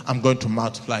him. I'm going to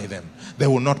multiply them. They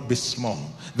will not be small.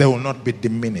 They will not be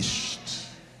diminished.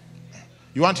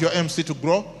 You want your MC to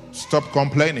grow? Stop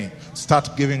complaining.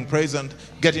 Start giving praise and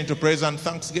get into praise and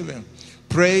thanksgiving.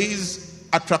 Praise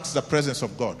attracts the presence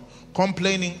of God.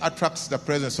 Complaining attracts the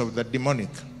presence of the demonic.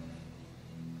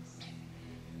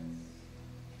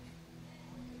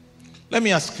 Let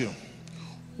me ask you.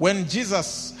 When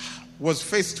Jesus was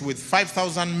faced with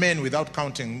 5,000 men without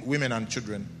counting women and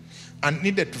children and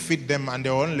needed to feed them, and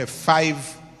there were only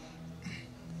 5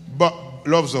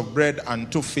 loaves of bread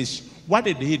and 2 fish, what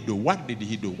did he do? What did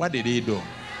he do? What did he do?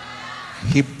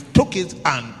 He took it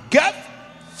and gave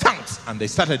thanks, and they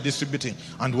started distributing,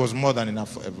 and it was more than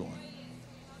enough for everyone.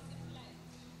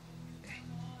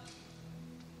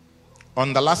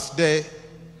 On the last day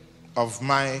of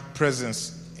my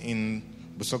presence in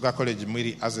Busoga College,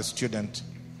 Mwiri, as a student,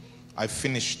 I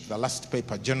finished the last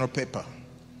paper, general paper,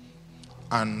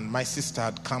 and my sister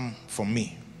had come for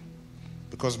me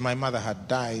because my mother had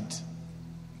died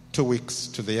 2 weeks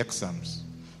to the exams,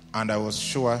 and I was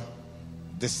sure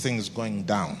this thing is going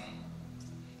down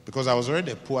because I was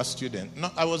already a poor student. No,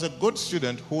 I was a good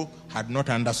student who had not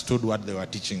understood what they were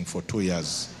teaching for 2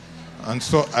 years, and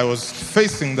so I was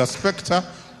facing the specter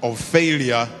of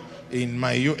failure in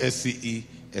my USCE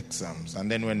exams.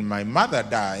 And then when my mother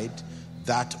died,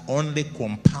 that only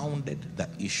compounded the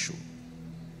issue.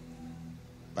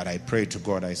 But I prayed to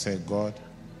God. I said, God,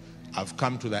 I've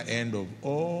come to the end of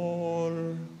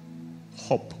all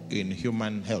hope in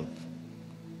human help.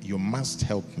 You must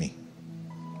help me.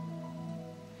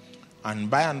 And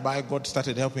by, God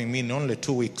started helping me in only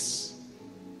 2 weeks.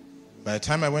 By the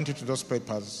time I went into those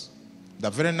papers, the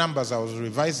very numbers I was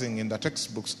revising in the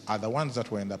textbooks are the ones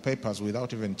that were in the papers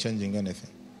without even changing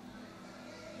anything.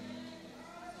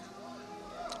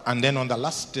 And then on the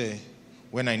last day,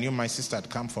 when I knew my sister had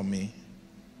come for me,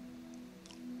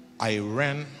 I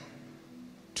ran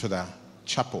to the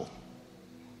chapel,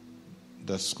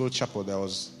 the school chapel. There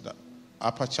was the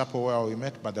upper chapel where we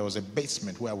met, but there was a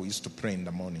basement where we used to pray in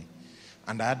the morning.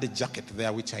 And I had the jacket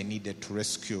there which I needed to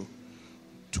rescue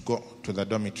to go to the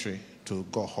dormitory to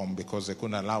go home because they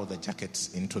couldn't allow the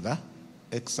jackets into the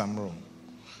exam room.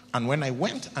 And when I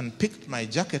went and picked my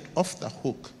jacket off the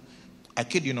hook, I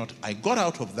kid you not, I got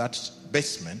out of that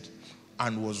basement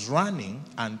and was running,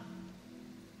 and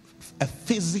a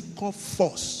physical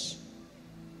force,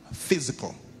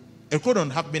 it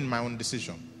couldn't have been my own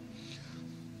decision,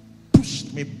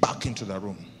 pushed me back into the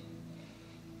room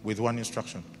with one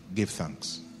instruction: give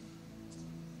thanks.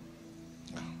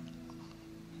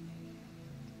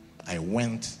 I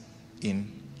went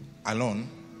in alone.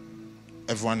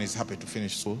 Everyone is happy to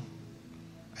finish school.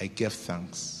 I gave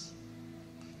thanks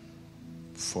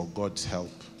for God's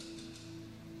help,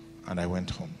 and I went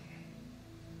home.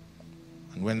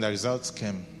 And when the results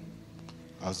came,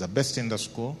 I was the best in the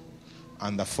school,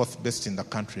 and the fourth best in the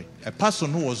country. A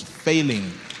person who was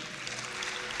failing.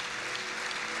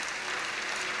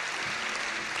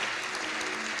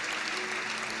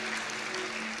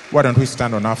 Why don't we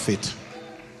stand on our feet?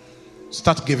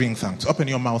 Start giving thanks. Open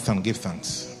your mouth and give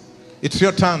thanks. It's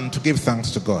your turn to give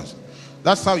thanks to God.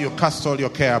 That's how you cast all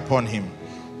your care upon him,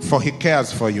 for he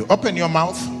cares for you. Open your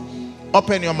mouth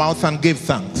and give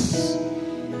thanks.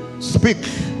 Speak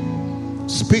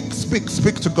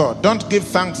to God. Don't give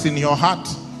thanks in your heart,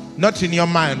 not in your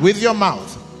mind, with your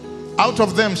mouth. Out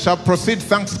of them shall proceed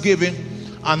thanksgiving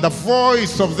and the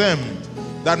voice of them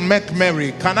that make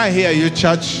merry. Can I hear you,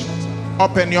 church?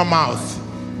 Open your mouth.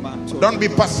 Don't be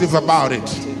passive about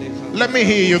it. Let me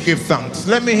hear you give thanks.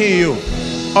 Let me hear you.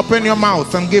 Open your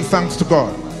mouth and give thanks to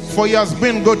God. For he has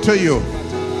been good to you.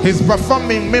 He's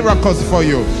performing miracles for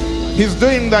you. He's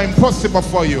doing the impossible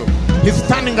for you. He's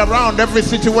turning around every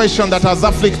situation that has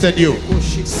afflicted you.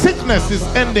 Sickness is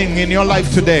ending in your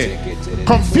life today.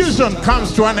 Confusion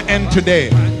comes to an end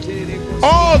today.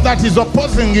 All that is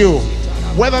opposing you,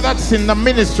 whether that's in the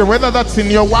ministry, whether that's in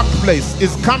your workplace,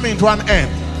 is coming to an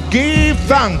end. Give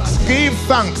thanks, give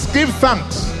thanks, give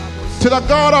thanks to the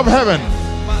God of heaven,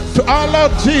 to our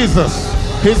Lord Jesus.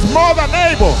 He's more than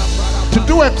able to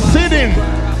do exceeding,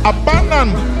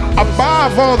 abundant,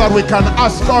 above all that we can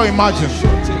ask or imagine.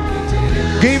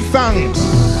 Give thanks.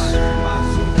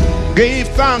 Give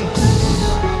thanks.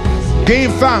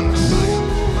 Give thanks.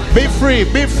 Be free,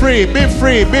 be free, be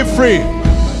free, be free.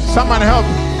 Someone help.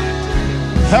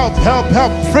 Help, help,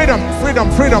 help. Freedom, freedom,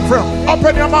 freedom, freedom.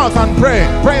 Open your mouth and pray.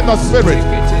 Pray in the Spirit.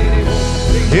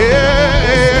 Yeah.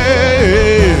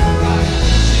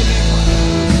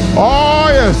 Oh,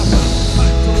 yes.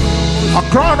 A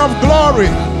crown of glory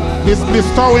is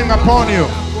bestowing upon you.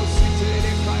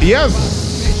 Yes.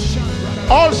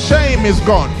 All shame is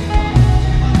gone.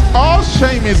 All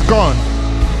shame is gone.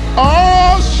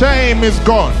 All shame is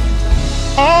gone.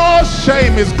 All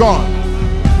shame is gone.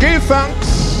 Give thanks.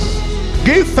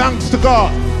 Give thanks to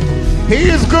God. He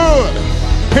is good.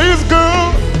 He is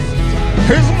good.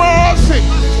 His mercy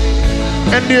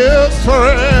endures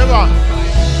forever.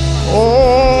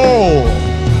 Oh,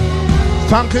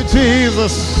 thank you,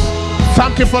 Jesus.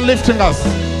 Thank you for lifting us.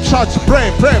 Church,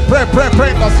 pray, pray, pray, pray,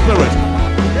 pray in the Spirit.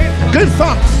 Give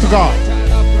thanks to God.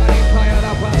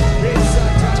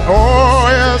 Oh,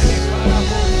 yes.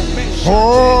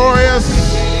 Oh, yes.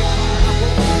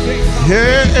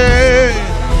 Yeah.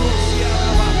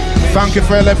 Thank you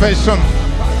for elevation.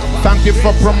 Thank you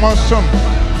for promotion.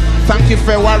 Thank you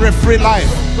for a worry-free life.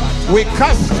 We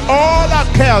cast all our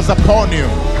cares upon you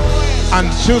and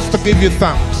choose to give you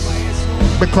thanks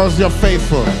because you're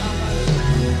faithful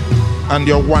and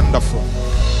you're wonderful.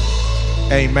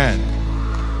 Amen.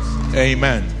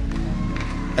 Amen.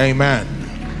 Amen.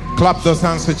 Clap those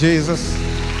hands to Jesus.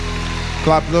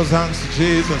 Clap those hands to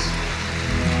Jesus.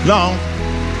 Now,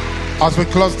 as we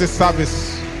close this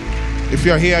service, if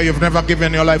you're here, you've never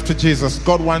given your life to Jesus,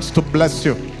 God wants to bless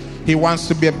you. He wants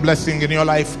to be a blessing in your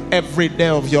life every day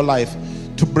of your life,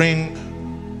 to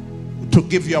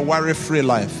give you a worry-free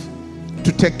life,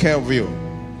 to take care of you.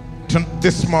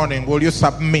 This morning, will you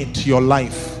submit your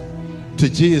life to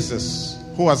Jesus,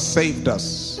 who has saved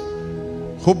us,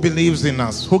 who believes in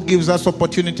us, who gives us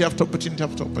opportunity after opportunity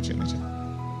after opportunity?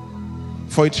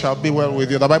 For it shall be well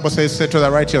with you. The Bible says, say to the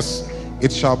righteous,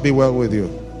 it shall be well with you.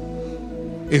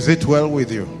 Is it well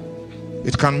with you?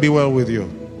 It can be well with you.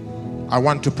 I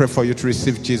want to pray for you to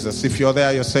receive Jesus. If you're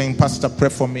there, you're saying, Pastor, pray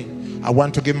for me. I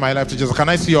want to give my life to Jesus. Can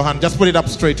I see your hand? Just put it up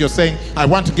straight. You're saying, I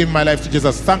want to give my life to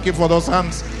Jesus. Thank you for those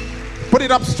hands. Put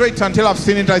it up straight until I've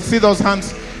seen it. I see those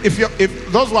hands. If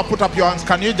those who have put up your hands,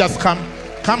 can you just come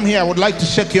here? I would like to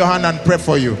shake your hand and pray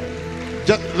for you.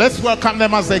 Let's welcome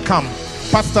them as they come.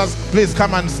 Pastors, please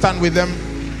come and stand with them.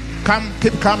 Come,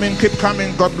 keep coming, keep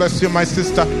coming. God bless you, my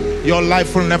sister. Your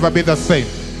life will never be the same.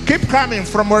 Keep coming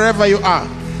from wherever you are.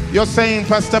 You're saying,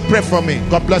 Pastor, pray for me.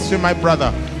 God bless you, my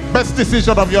brother. Best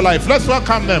decision of your life. Let's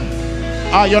welcome them.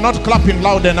 You're not clapping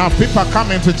loud enough. People are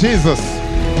coming to Jesus.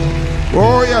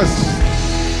 Oh, yes.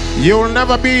 You will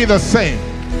never be the same.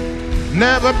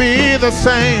 Never be the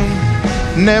same.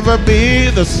 Never be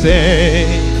the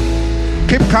same.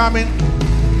 Keep coming.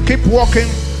 Keep walking.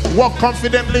 Walk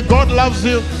confidently. God loves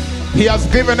you. He has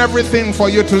given everything for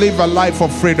you to live a life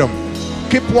of freedom.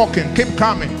 Keep walking. Keep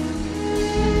coming.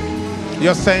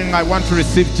 You're saying, I want to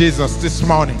receive Jesus this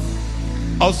morning.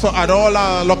 Also, at all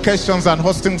our locations and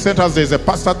hosting centers, there's a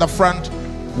pastor at the front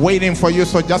waiting for you.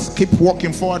 So just keep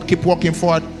walking forward. Keep walking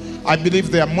forward. I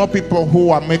believe there are more people who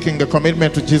are making the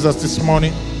commitment to Jesus this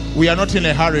morning. We are not in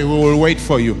a hurry. We will wait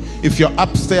for you. If you're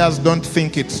upstairs, don't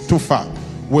think it's too far.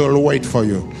 We'll wait for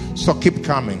you. So keep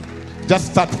coming.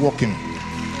 Just start walking.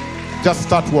 Just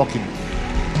start walking.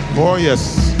 Oh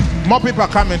yes. More people are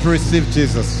coming to receive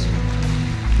Jesus.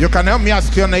 You can help me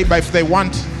ask your neighbor if they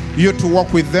want you to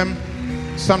walk with them.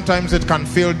 Sometimes it can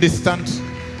feel distant.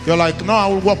 You're like, no, I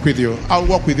will walk with you. I'll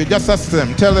walk with you. Just ask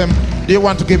them. Tell them, do you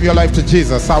want to give your life to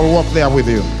Jesus? I will walk there with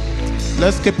you.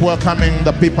 Let's keep welcoming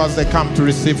the people as they come to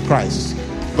receive Christ.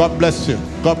 God bless you.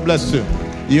 God bless you.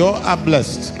 You are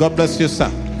blessed. God bless you,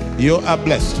 sir. You are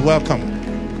blessed.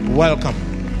 Welcome. Welcome.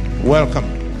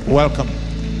 Welcome. Welcome.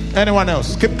 Anyone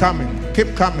else? Keep coming.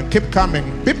 Keep coming. Keep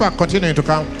coming. People are continuing to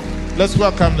come. Let's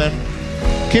welcome them.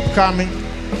 Keep coming.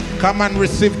 Come and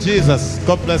receive Jesus.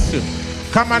 God bless you.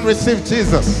 Come and receive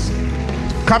Jesus.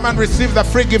 Come and receive the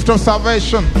free gift of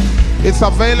salvation. It's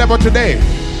available today.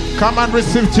 Come and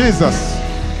receive Jesus.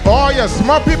 Oh yes,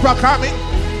 more people are coming.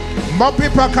 More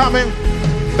people are coming.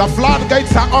 The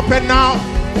floodgates are open now.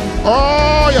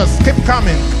 Oh yes, keep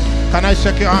coming. Can I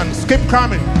shake your hands? Keep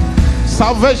coming.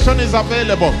 Salvation is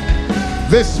available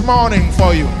this morning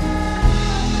for you.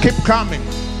 Keep coming.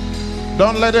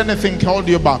 Don't let anything hold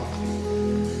you back.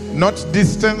 Not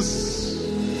distance,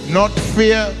 not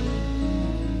fear.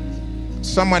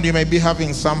 Someone, you may be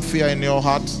having some fear in your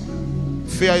heart.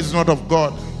 Fear is not of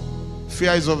God.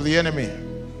 Fear is of the enemy.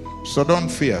 So don't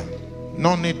fear.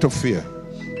 No need to fear.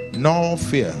 No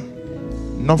fear.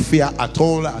 No fear at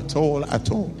all, at all,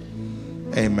 at all.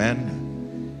 Amen.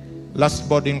 Last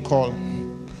boarding call,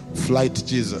 flight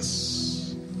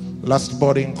Jesus. Last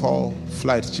boarding call,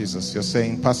 flight Jesus. You're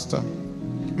saying, Pastor,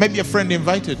 maybe a friend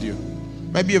invited you.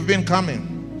 Maybe you've been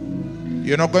coming.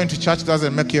 You're not going to church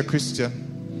doesn't make you a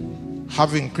Christian.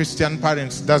 Having Christian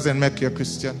parents doesn't make you a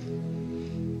Christian.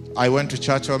 I went to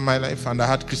church all my life and I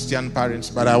had Christian parents,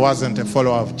 but I wasn't a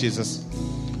follower of Jesus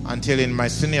until in my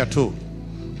senior two,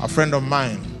 a friend of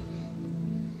mine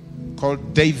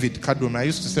called David Kadume. I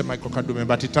used to say Michael Kadume,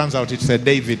 but it turns out it's a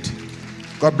David.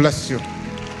 God bless you.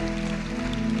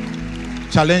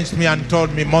 Challenged me and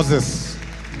told me, Moses,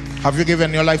 have you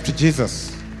given your life to Jesus?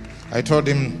 I told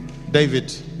him,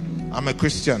 David, I'm a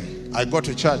Christian. I go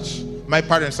to church. My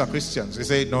parents are Christians. He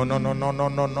said, no. Nowhere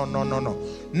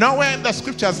in the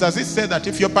scriptures does it say that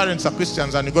if your parents are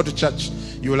Christians and you go to church,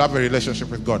 you will have a relationship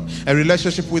with God. A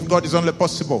relationship with God is only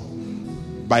possible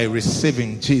by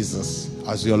receiving Jesus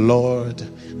as your Lord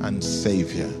and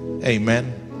Savior.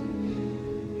 Amen.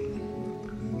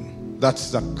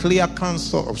 That's the clear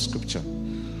counsel of scripture.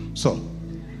 So,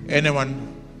 anyone,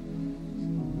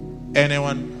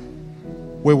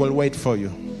 we will wait for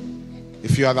you.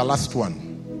 If you are the last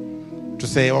one to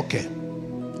say, okay,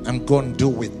 I'm going to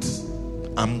do it.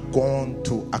 I'm going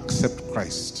to accept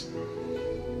Christ.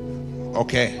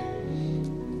 Okay.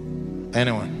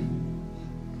 Anyone?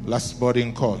 Last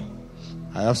boarding call.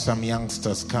 I have some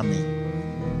youngsters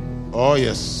coming. Oh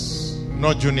yes.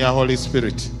 No junior Holy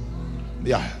Spirit.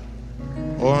 Yeah.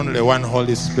 Only one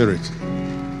Holy Spirit.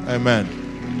 Amen.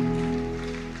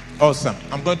 Awesome.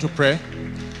 I'm going to pray.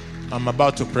 I'm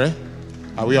about to pray.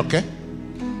 Are we okay?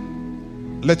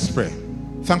 Let's pray.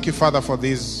 Thank you, Father, for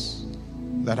these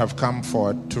that have come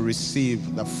forward to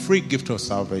receive the free gift of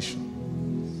salvation.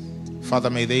 Father,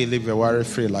 may they live a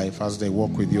worry-free life as they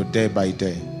walk with you day by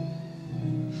day.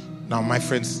 Now, my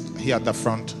friends here at the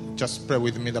front, just pray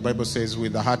with me. The Bible says,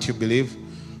 with the heart you believe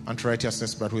unto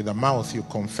righteousness, but with the mouth you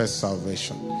confess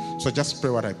salvation. So just pray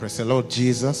what I pray. Say, Lord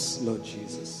Jesus,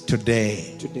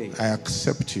 today I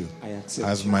accept you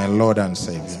as my Lord and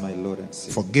Savior.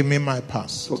 Forgive me my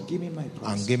past.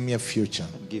 And give me a future.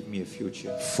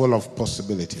 Full of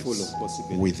possibilities.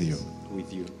 With you.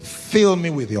 Fill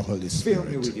me with your Holy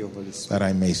Spirit. That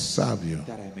I may serve you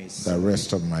the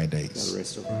rest of my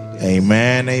days.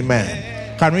 Amen.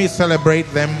 Amen. Can we celebrate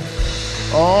them?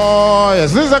 Oh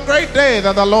yes, this is a great day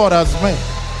that the Lord has made.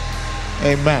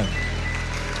 Amen.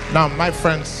 Now, my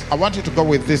friends, I want you to go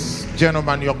with this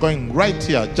gentleman. You're going right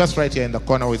here, just right here in the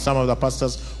corner with some of the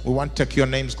pastors. We want to take your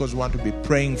names because we want to be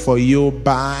praying for you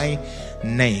by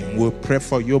name. We'll pray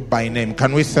for you by name.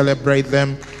 Can we celebrate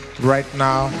them right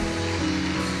now?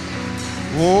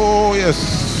 Oh,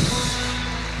 yes.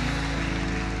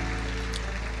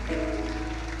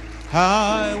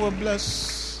 I will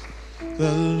bless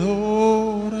the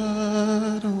Lord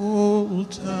at all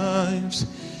times.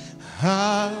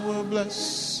 I will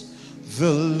bless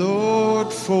the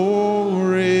Lord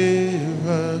forever.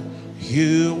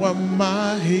 You are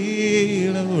my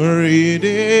healer,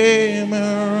 redeemer,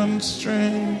 and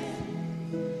strength.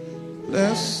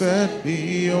 Blessed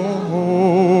be your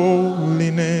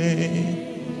holy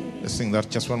name. Let's sing that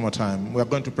just one more time. We are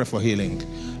going to pray for healing.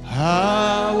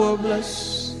 I will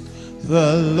bless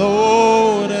the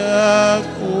Lord at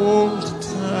all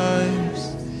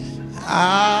times.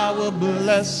 I will will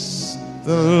bless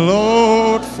the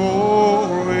Lord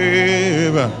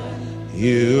forever.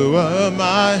 You are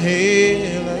my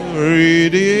healer,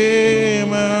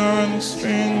 redeemer, and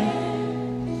strength.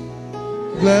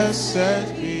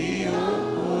 Blessed be your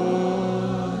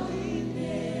holy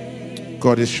name.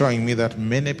 God is showing me that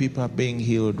many people are being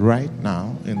healed right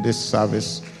now in this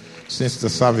service. Since the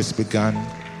service began,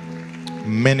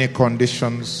 many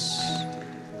conditions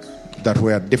that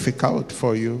were difficult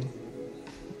for you,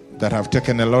 that have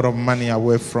taken a lot of money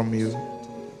away from you,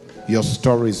 your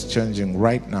story is changing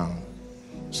right now.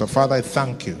 So Father, I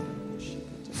thank you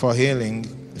for healing.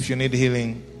 If you need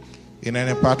healing in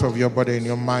any part of your body, in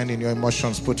your mind, in your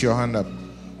emotions, put your hand up.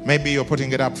 Maybe you're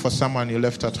putting it up for someone you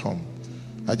left at home.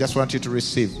 I just want you to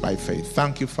receive by faith.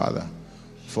 Thank you, Father,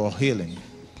 for healing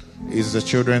is the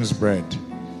children's bread.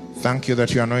 Thank you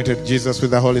that you anointed Jesus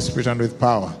with the Holy Spirit and with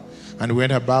power, and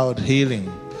went about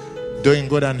healing, doing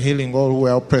good and healing all who were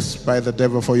oppressed by the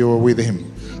devil, for you were with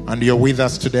him. And you're with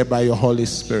us today by your Holy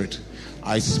Spirit.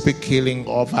 I speak healing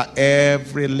over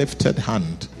every lifted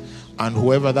hand, and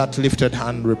whoever that lifted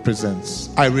hand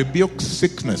represents. I rebuke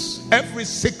sickness, every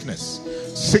sickness,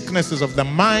 sicknesses of the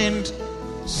mind,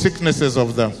 sicknesses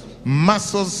of the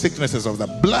muscles, sicknesses of the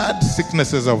blood,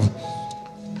 sicknesses of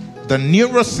the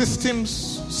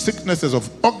neurosystems, sicknesses of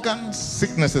organs,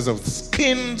 sicknesses of the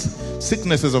skin,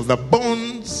 sicknesses of the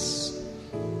bones,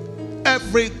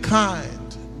 every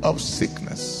kind of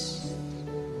sickness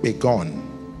be gone.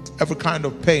 Every kind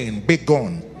of pain be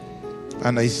gone.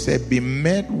 And I say, be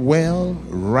made well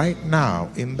right now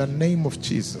in the name of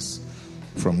Jesus,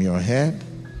 from your head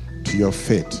to your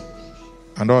feet.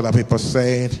 And all the people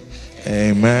said,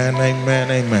 amen,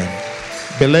 amen, amen.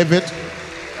 Believe it.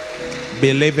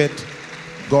 Believe it.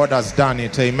 God has done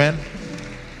it. Amen.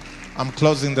 I'm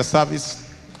closing the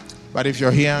service. But if you're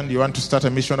here and you want to start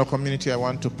a missional community, I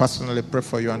want to personally pray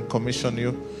for you and commission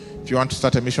you. If you want to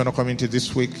start a missional community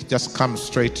this week, just come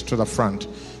straight to the front.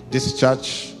 This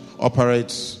church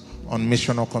operates on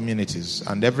missional communities.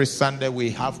 And every Sunday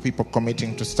we have people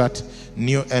committing to start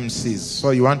new MCs. So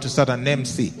you want to start an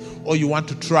MC, or you want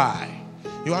to try.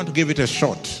 You want to give it a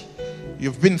shot.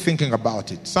 You've been thinking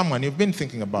about it. You've been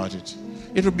thinking about it.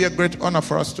 It would be a great honor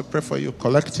for us to pray for you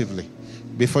collectively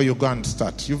before you go and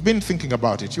start. You've been thinking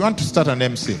about it. You want to start an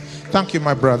MC. Thank you,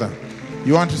 my brother.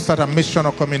 You want to start a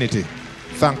missional community.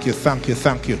 Thank you, thank you,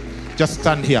 thank you. Just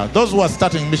stand here. Those who are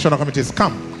starting missional communities,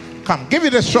 come. Give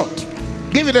it a shot.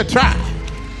 Give it a try.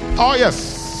 Oh,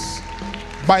 yes.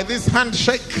 By this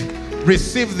handshake,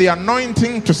 receive the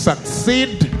anointing to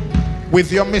succeed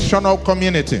with your missional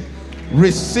community.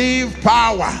 Receive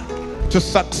power to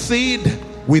succeed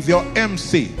with your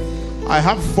MC. I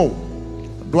have 4.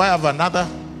 Do I have another?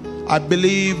 I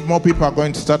believe more people are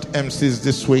going to start MCs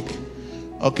this week.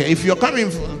 Okay, if you're coming,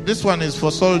 this one is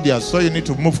for soldiers, so you need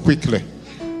to move quickly.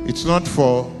 It's not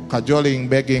for cajoling,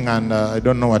 begging, and I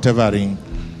don't know, whatevering.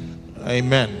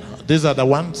 Amen. These are the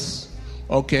ones.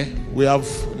 Okay, we have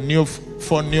 4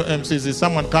 new MCs. Is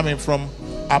someone coming from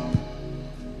up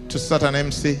to start an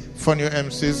MC? 4 new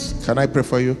MCs. Can I pray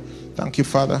for you? Thank you,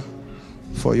 Father,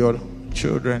 for your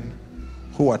children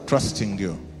who are trusting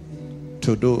you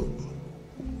to do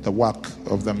the work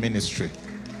of the ministry,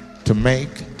 to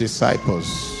make disciples.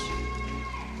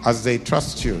 As they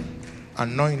trust you,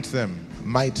 anoint them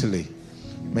mightily.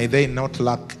 May they not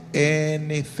lack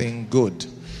anything good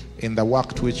in the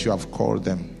work to which you have called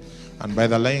them. And by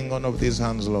the laying on of these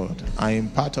hands, Lord, I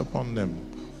impart upon them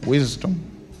wisdom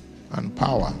and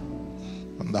power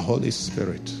and the Holy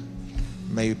Spirit.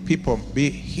 May people be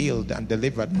healed and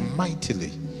delivered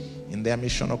mightily in their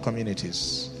missional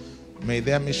communities. May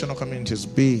their missional communities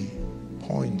be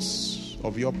points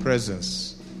of your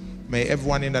presence. May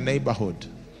everyone in the neighborhood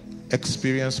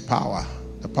experience power,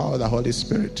 the power of the Holy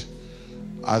Spirit,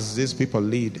 as these people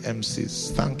lead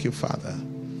MCs. Thank you, Father.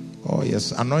 Oh,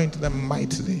 yes. Anoint them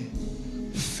mightily.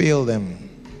 Fill them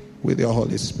with your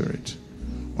Holy Spirit.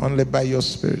 Only by your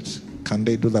Spirit can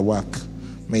they do the work.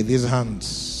 May these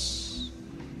hands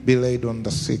be laid on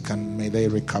the sick and may they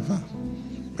recover.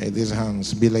 May these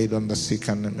hands be laid on the sick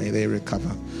and may they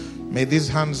recover. May these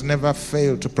hands never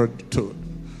fail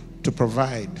to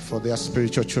provide for their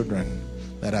spiritual children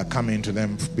that are coming to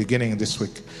them beginning this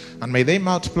week. And may they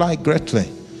multiply greatly.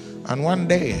 And one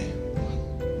day,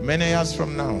 many years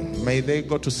from now, may they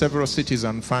go to several cities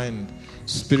and find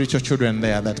spiritual children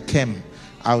there that came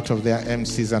out of their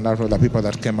MCs and out of the people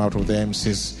that came out of their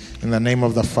MCs. In the name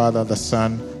of the Father, the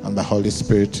Son, and the Holy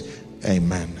Spirit.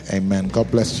 Amen. Amen. God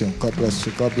bless you. God bless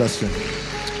you. God bless you.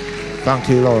 Thank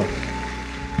you, Lord.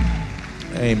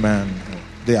 Amen.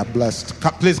 They are blessed.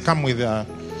 Please come with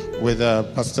with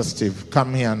Pastor Steve.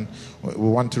 Come here and we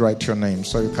want to write your name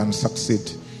so you can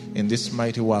succeed in this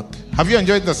mighty work. Have you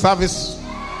enjoyed the service?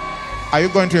 Are you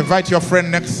going to invite your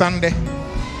friend next Sunday?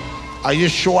 Are you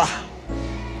sure?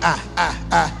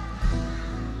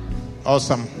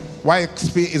 Awesome.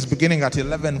 YXP is beginning at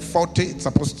 11:40. It's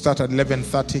supposed to start at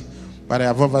 11:30, but I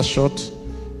have overshot.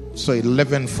 So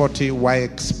 11:40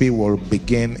 YXP will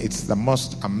begin. It's the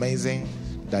most amazing,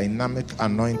 dynamic,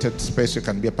 anointed space you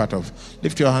can be a part of.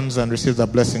 Lift your hands and receive the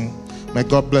blessing. May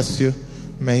God bless you.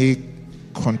 May He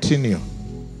continue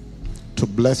to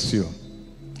bless you,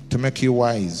 to make you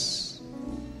wise,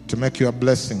 to make you a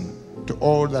blessing to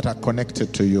all that are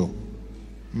connected to you.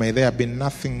 May there be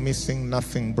nothing missing,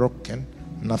 nothing broken,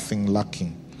 nothing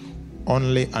lacking.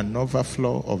 Only an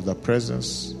overflow of the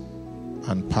presence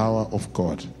and power of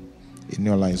God in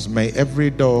your lives. May every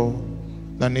door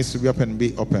that needs to be opened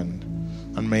be opened.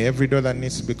 And may every door that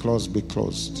needs to be closed be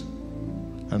closed.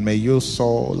 And may you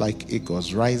soar like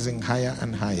eagles, rising higher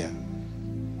and higher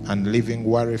and living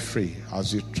worry-free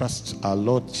as you trust our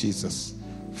Lord Jesus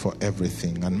for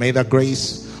everything. And may the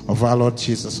grace of our Lord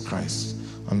Jesus Christ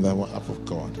and the love of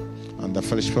God and the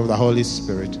fellowship of the Holy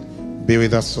Spirit be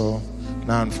with us all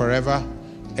now and forever.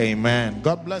 Amen.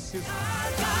 God bless you.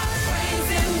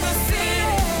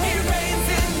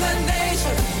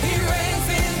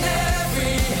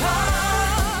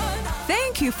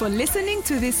 Thank you for listening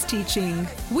to this teaching.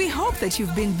 We hope that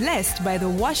you've been blessed by the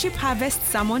Worship Harvest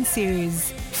Sermon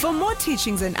Series. For more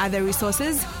teachings and other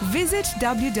resources, visit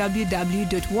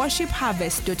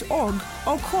www.worshipharvest.org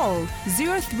or call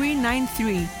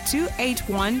 0393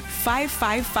 281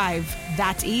 555.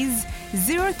 That is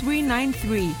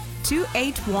 0393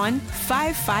 281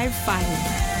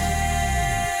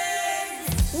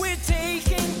 555. We're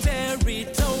taking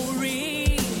territory.